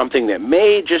something that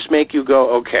may just make you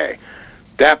go, okay,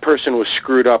 that person was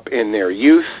screwed up in their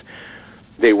youth,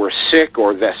 they were sick,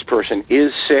 or this person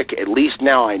is sick. At least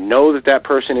now I know that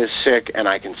person is sick, and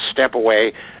I can step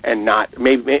away and not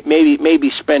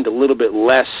maybe spend a little bit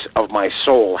less of my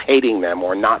soul hating them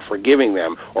or not forgiving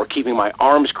them or keeping my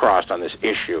arms crossed on this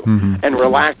issue, mm-hmm. and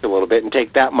relax a little bit and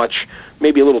take that much,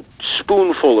 maybe a little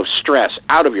spoonful of stress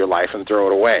out of your life and throw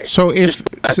it away. So if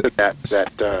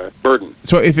that burden.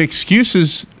 So if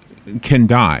excuses can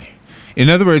die. In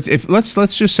other words, if let's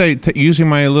just say, using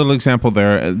my little example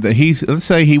there, that let's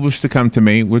say he was to come to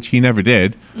me, which he never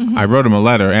did. Mm-hmm. I wrote him a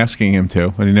letter asking him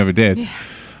to, and he never did. Yeah.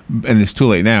 And it's too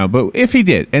late now. But if he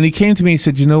did, and he came to me and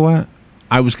said, you know what?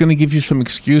 I was going to give you some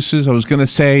excuses. I was going to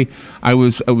say I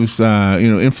was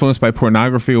influenced by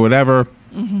pornography or whatever.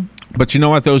 Mm-hmm. But you know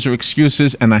what? Those are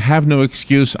excuses, and I have no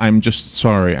excuse. I'm just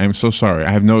sorry. I'm so sorry.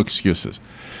 I have no excuses.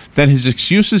 Then his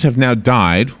excuses have now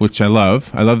died, which I love.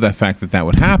 I love that fact that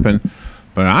would happen.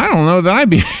 But I don't know that I'd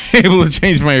be able to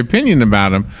change my opinion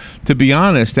about him, to be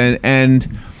honest.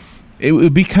 And it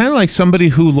would be kind of like somebody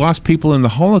who lost people in the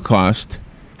Holocaust,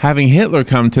 having Hitler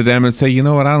come to them and say, you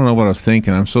know what, I don't know what I was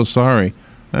thinking. I'm so sorry.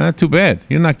 Too bad.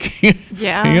 You're not.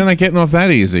 Yeah. You're not getting off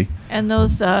that easy. And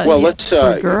those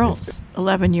poor girls,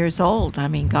 11 years old. I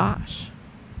mean, gosh.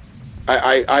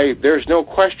 There's no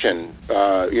question.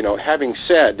 Having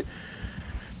said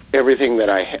everything that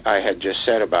I had just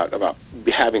said about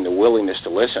having the willingness to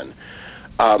listen,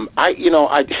 in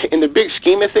the big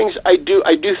scheme of things, I do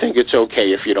think it's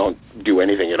okay if you don't do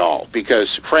anything at all, because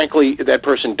frankly, that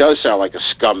person does sound like a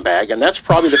scumbag, and that's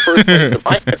probably the first place that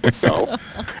my head would go.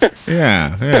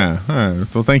 Yeah. All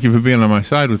right. Well, thank you for being on my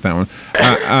side with that one.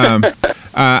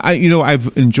 I've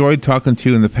enjoyed talking to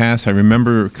you in the past. I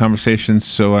remember conversations,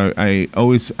 so I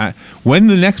always, when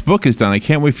the next book is done, I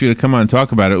can't wait for you to come on and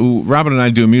talk about it. Ooh, Robin and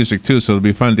I do music too, so it'll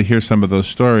be fun to hear some of those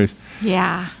stories.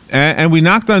 Yeah. And we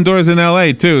knocked on doors in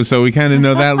L.A. too, so we kind of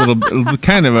know that little,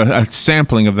 kind of a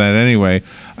sampling of that anyway.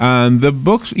 The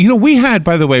books, we had,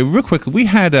 by the way, real quick, we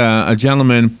had a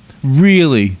gentleman,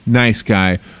 really nice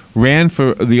guy, ran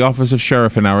for the office of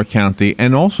sheriff in our county,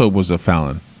 and also was a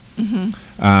felon. Mm-hmm.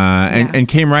 And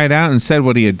came right out and said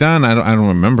what he had done. I don't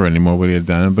remember anymore what he had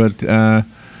done, but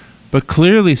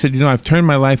clearly said, I've turned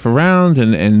my life around,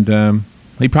 and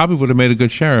he probably would have made a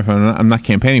good sheriff. I'm not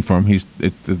campaigning for him.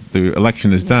 The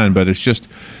election is done, but it's just,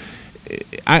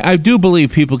 I do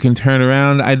believe people can turn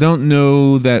around. I don't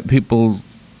know that people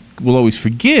will always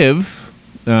forgive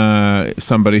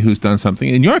somebody who's done something.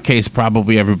 In your case,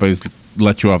 probably everybody's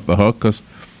let you off the hook, because,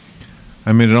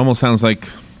 it almost sounds like,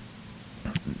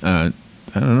 I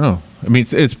don't know.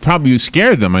 It's probably you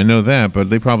scared them. I know that,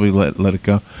 but they probably let it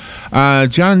go.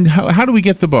 John, how do we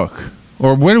get the book?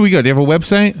 Or where do we go? Do you have a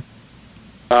website?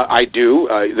 I do.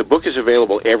 The book is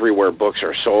available everywhere books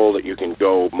are sold. You can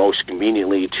go most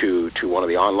conveniently to one of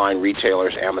the online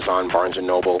retailers, Amazon, Barnes &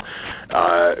 Noble.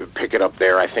 Pick it up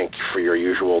there, I think, for your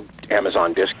usual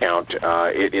Amazon discount.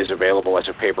 It is available as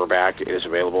a paperback. It is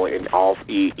available in all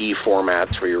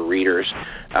e-formats for your readers.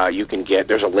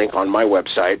 There's a link on my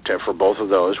website for both of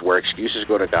those, where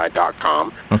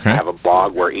excusesgotodie.com. Okay. I have a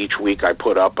blog where each week I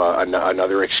put up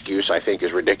another excuse I think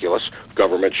is ridiculous.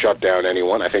 Government shut down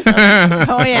anyone. I think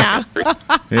that's Oh, yeah.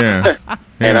 Yeah.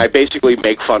 And I basically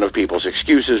make fun of people's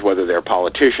excuses, whether they're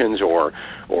politicians or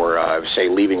say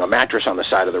leaving a mattress on the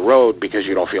side of the road because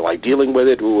you don't feel like dealing with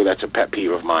it. Ooh, that's a pet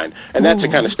peeve of mine. And that's the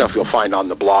kind of stuff you'll find on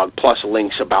the blog, plus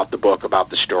links about the book, about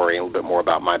the story, and a little bit more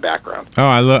about my background. Oh,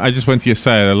 I just went to your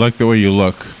site. I like the way you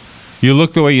look. You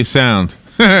look the way you sound.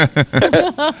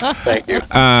 Thank you.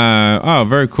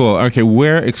 Very cool. Okay,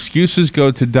 where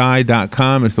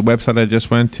excusesgotodie.com is the website I just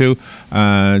went to.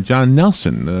 John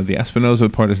Nelson, the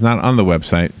Espinoza part is not on the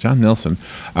website. John Nelson,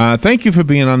 thank you for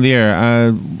being on the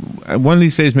air. One of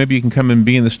these days, maybe you can come and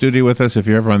be in the studio with us if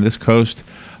you're ever on this coast.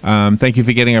 Thank you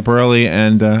for getting up early,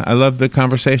 and I loved the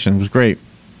conversation. It was great.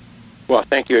 Well,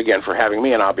 thank you again for having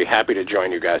me, and I'll be happy to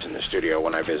join you guys in the studio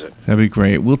when I visit. That'd be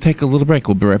great. We'll take a little break.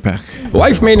 We'll be right back.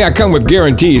 Life may not come with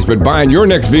guarantees, but buying your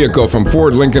next vehicle from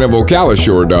Ford Lincoln of Ocala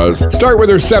sure does. Start with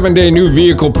their 7-day new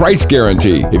vehicle price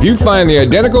guarantee. If you find the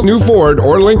identical new Ford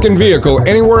or Lincoln vehicle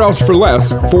anywhere else for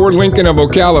less, Ford Lincoln of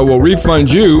Ocala will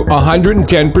refund you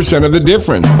 110% of the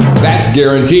difference. That's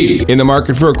guaranteed. In the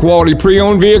market for a quality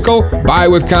pre-owned vehicle? Buy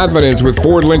with confidence with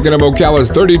Ford Lincoln of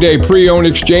Ocala's 30-day pre-owned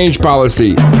exchange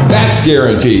policy. That's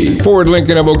guaranteed. Ford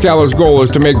Lincoln of Ocala's goal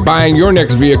is to make buying your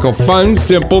next vehicle fun,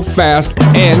 simple, fast,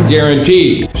 and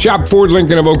guaranteed. Shop Ford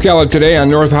Lincoln of Ocala today on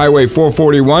North Highway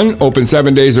 441, open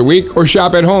 7 days a week, or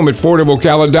shop at home at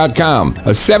FordofOcala.com. A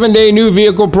 7-day new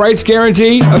vehicle price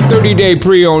guarantee, a 30-day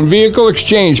pre-owned vehicle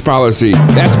exchange policy.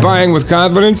 That's buying with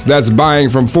confidence. That's buying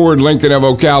from Ford Lincoln of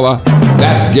Ocala.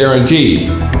 That's guaranteed.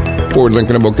 Ford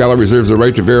Lincoln of Ocala reserves the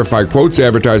right to verify quotes,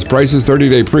 advertise prices,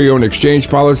 30-day pre-owned exchange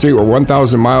policy, or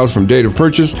 1,000 miles from date of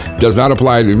purchase. Does not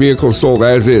apply to vehicles sold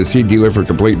as is. See dealer for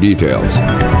complete details.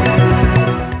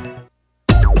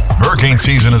 Hurricane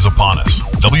season is upon us.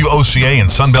 WOCA and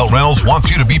Sunbelt Rentals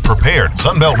wants you to be prepared.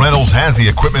 Sunbelt Rentals has the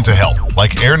equipment to help,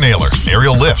 like air nailers,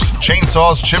 aerial lifts,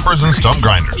 chainsaws, chippers, and stump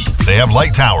grinders. They have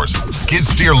light towers, skid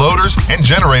steer loaders, and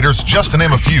generators, just to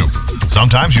name a few.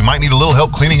 Sometimes you might need a little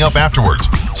help cleaning up afterwards.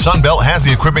 Sunbelt has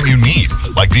the equipment you need,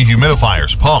 like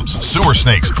dehumidifiers, pumps, sewer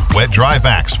snakes, wet dry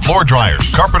vacs, floor dryers,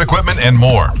 carpet equipment, and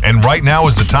more. And right now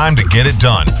is the time to get it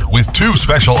done, with 2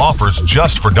 special offers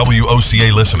just for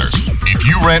WOCA listeners. If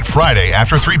you rent Friday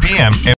after 3 p.m.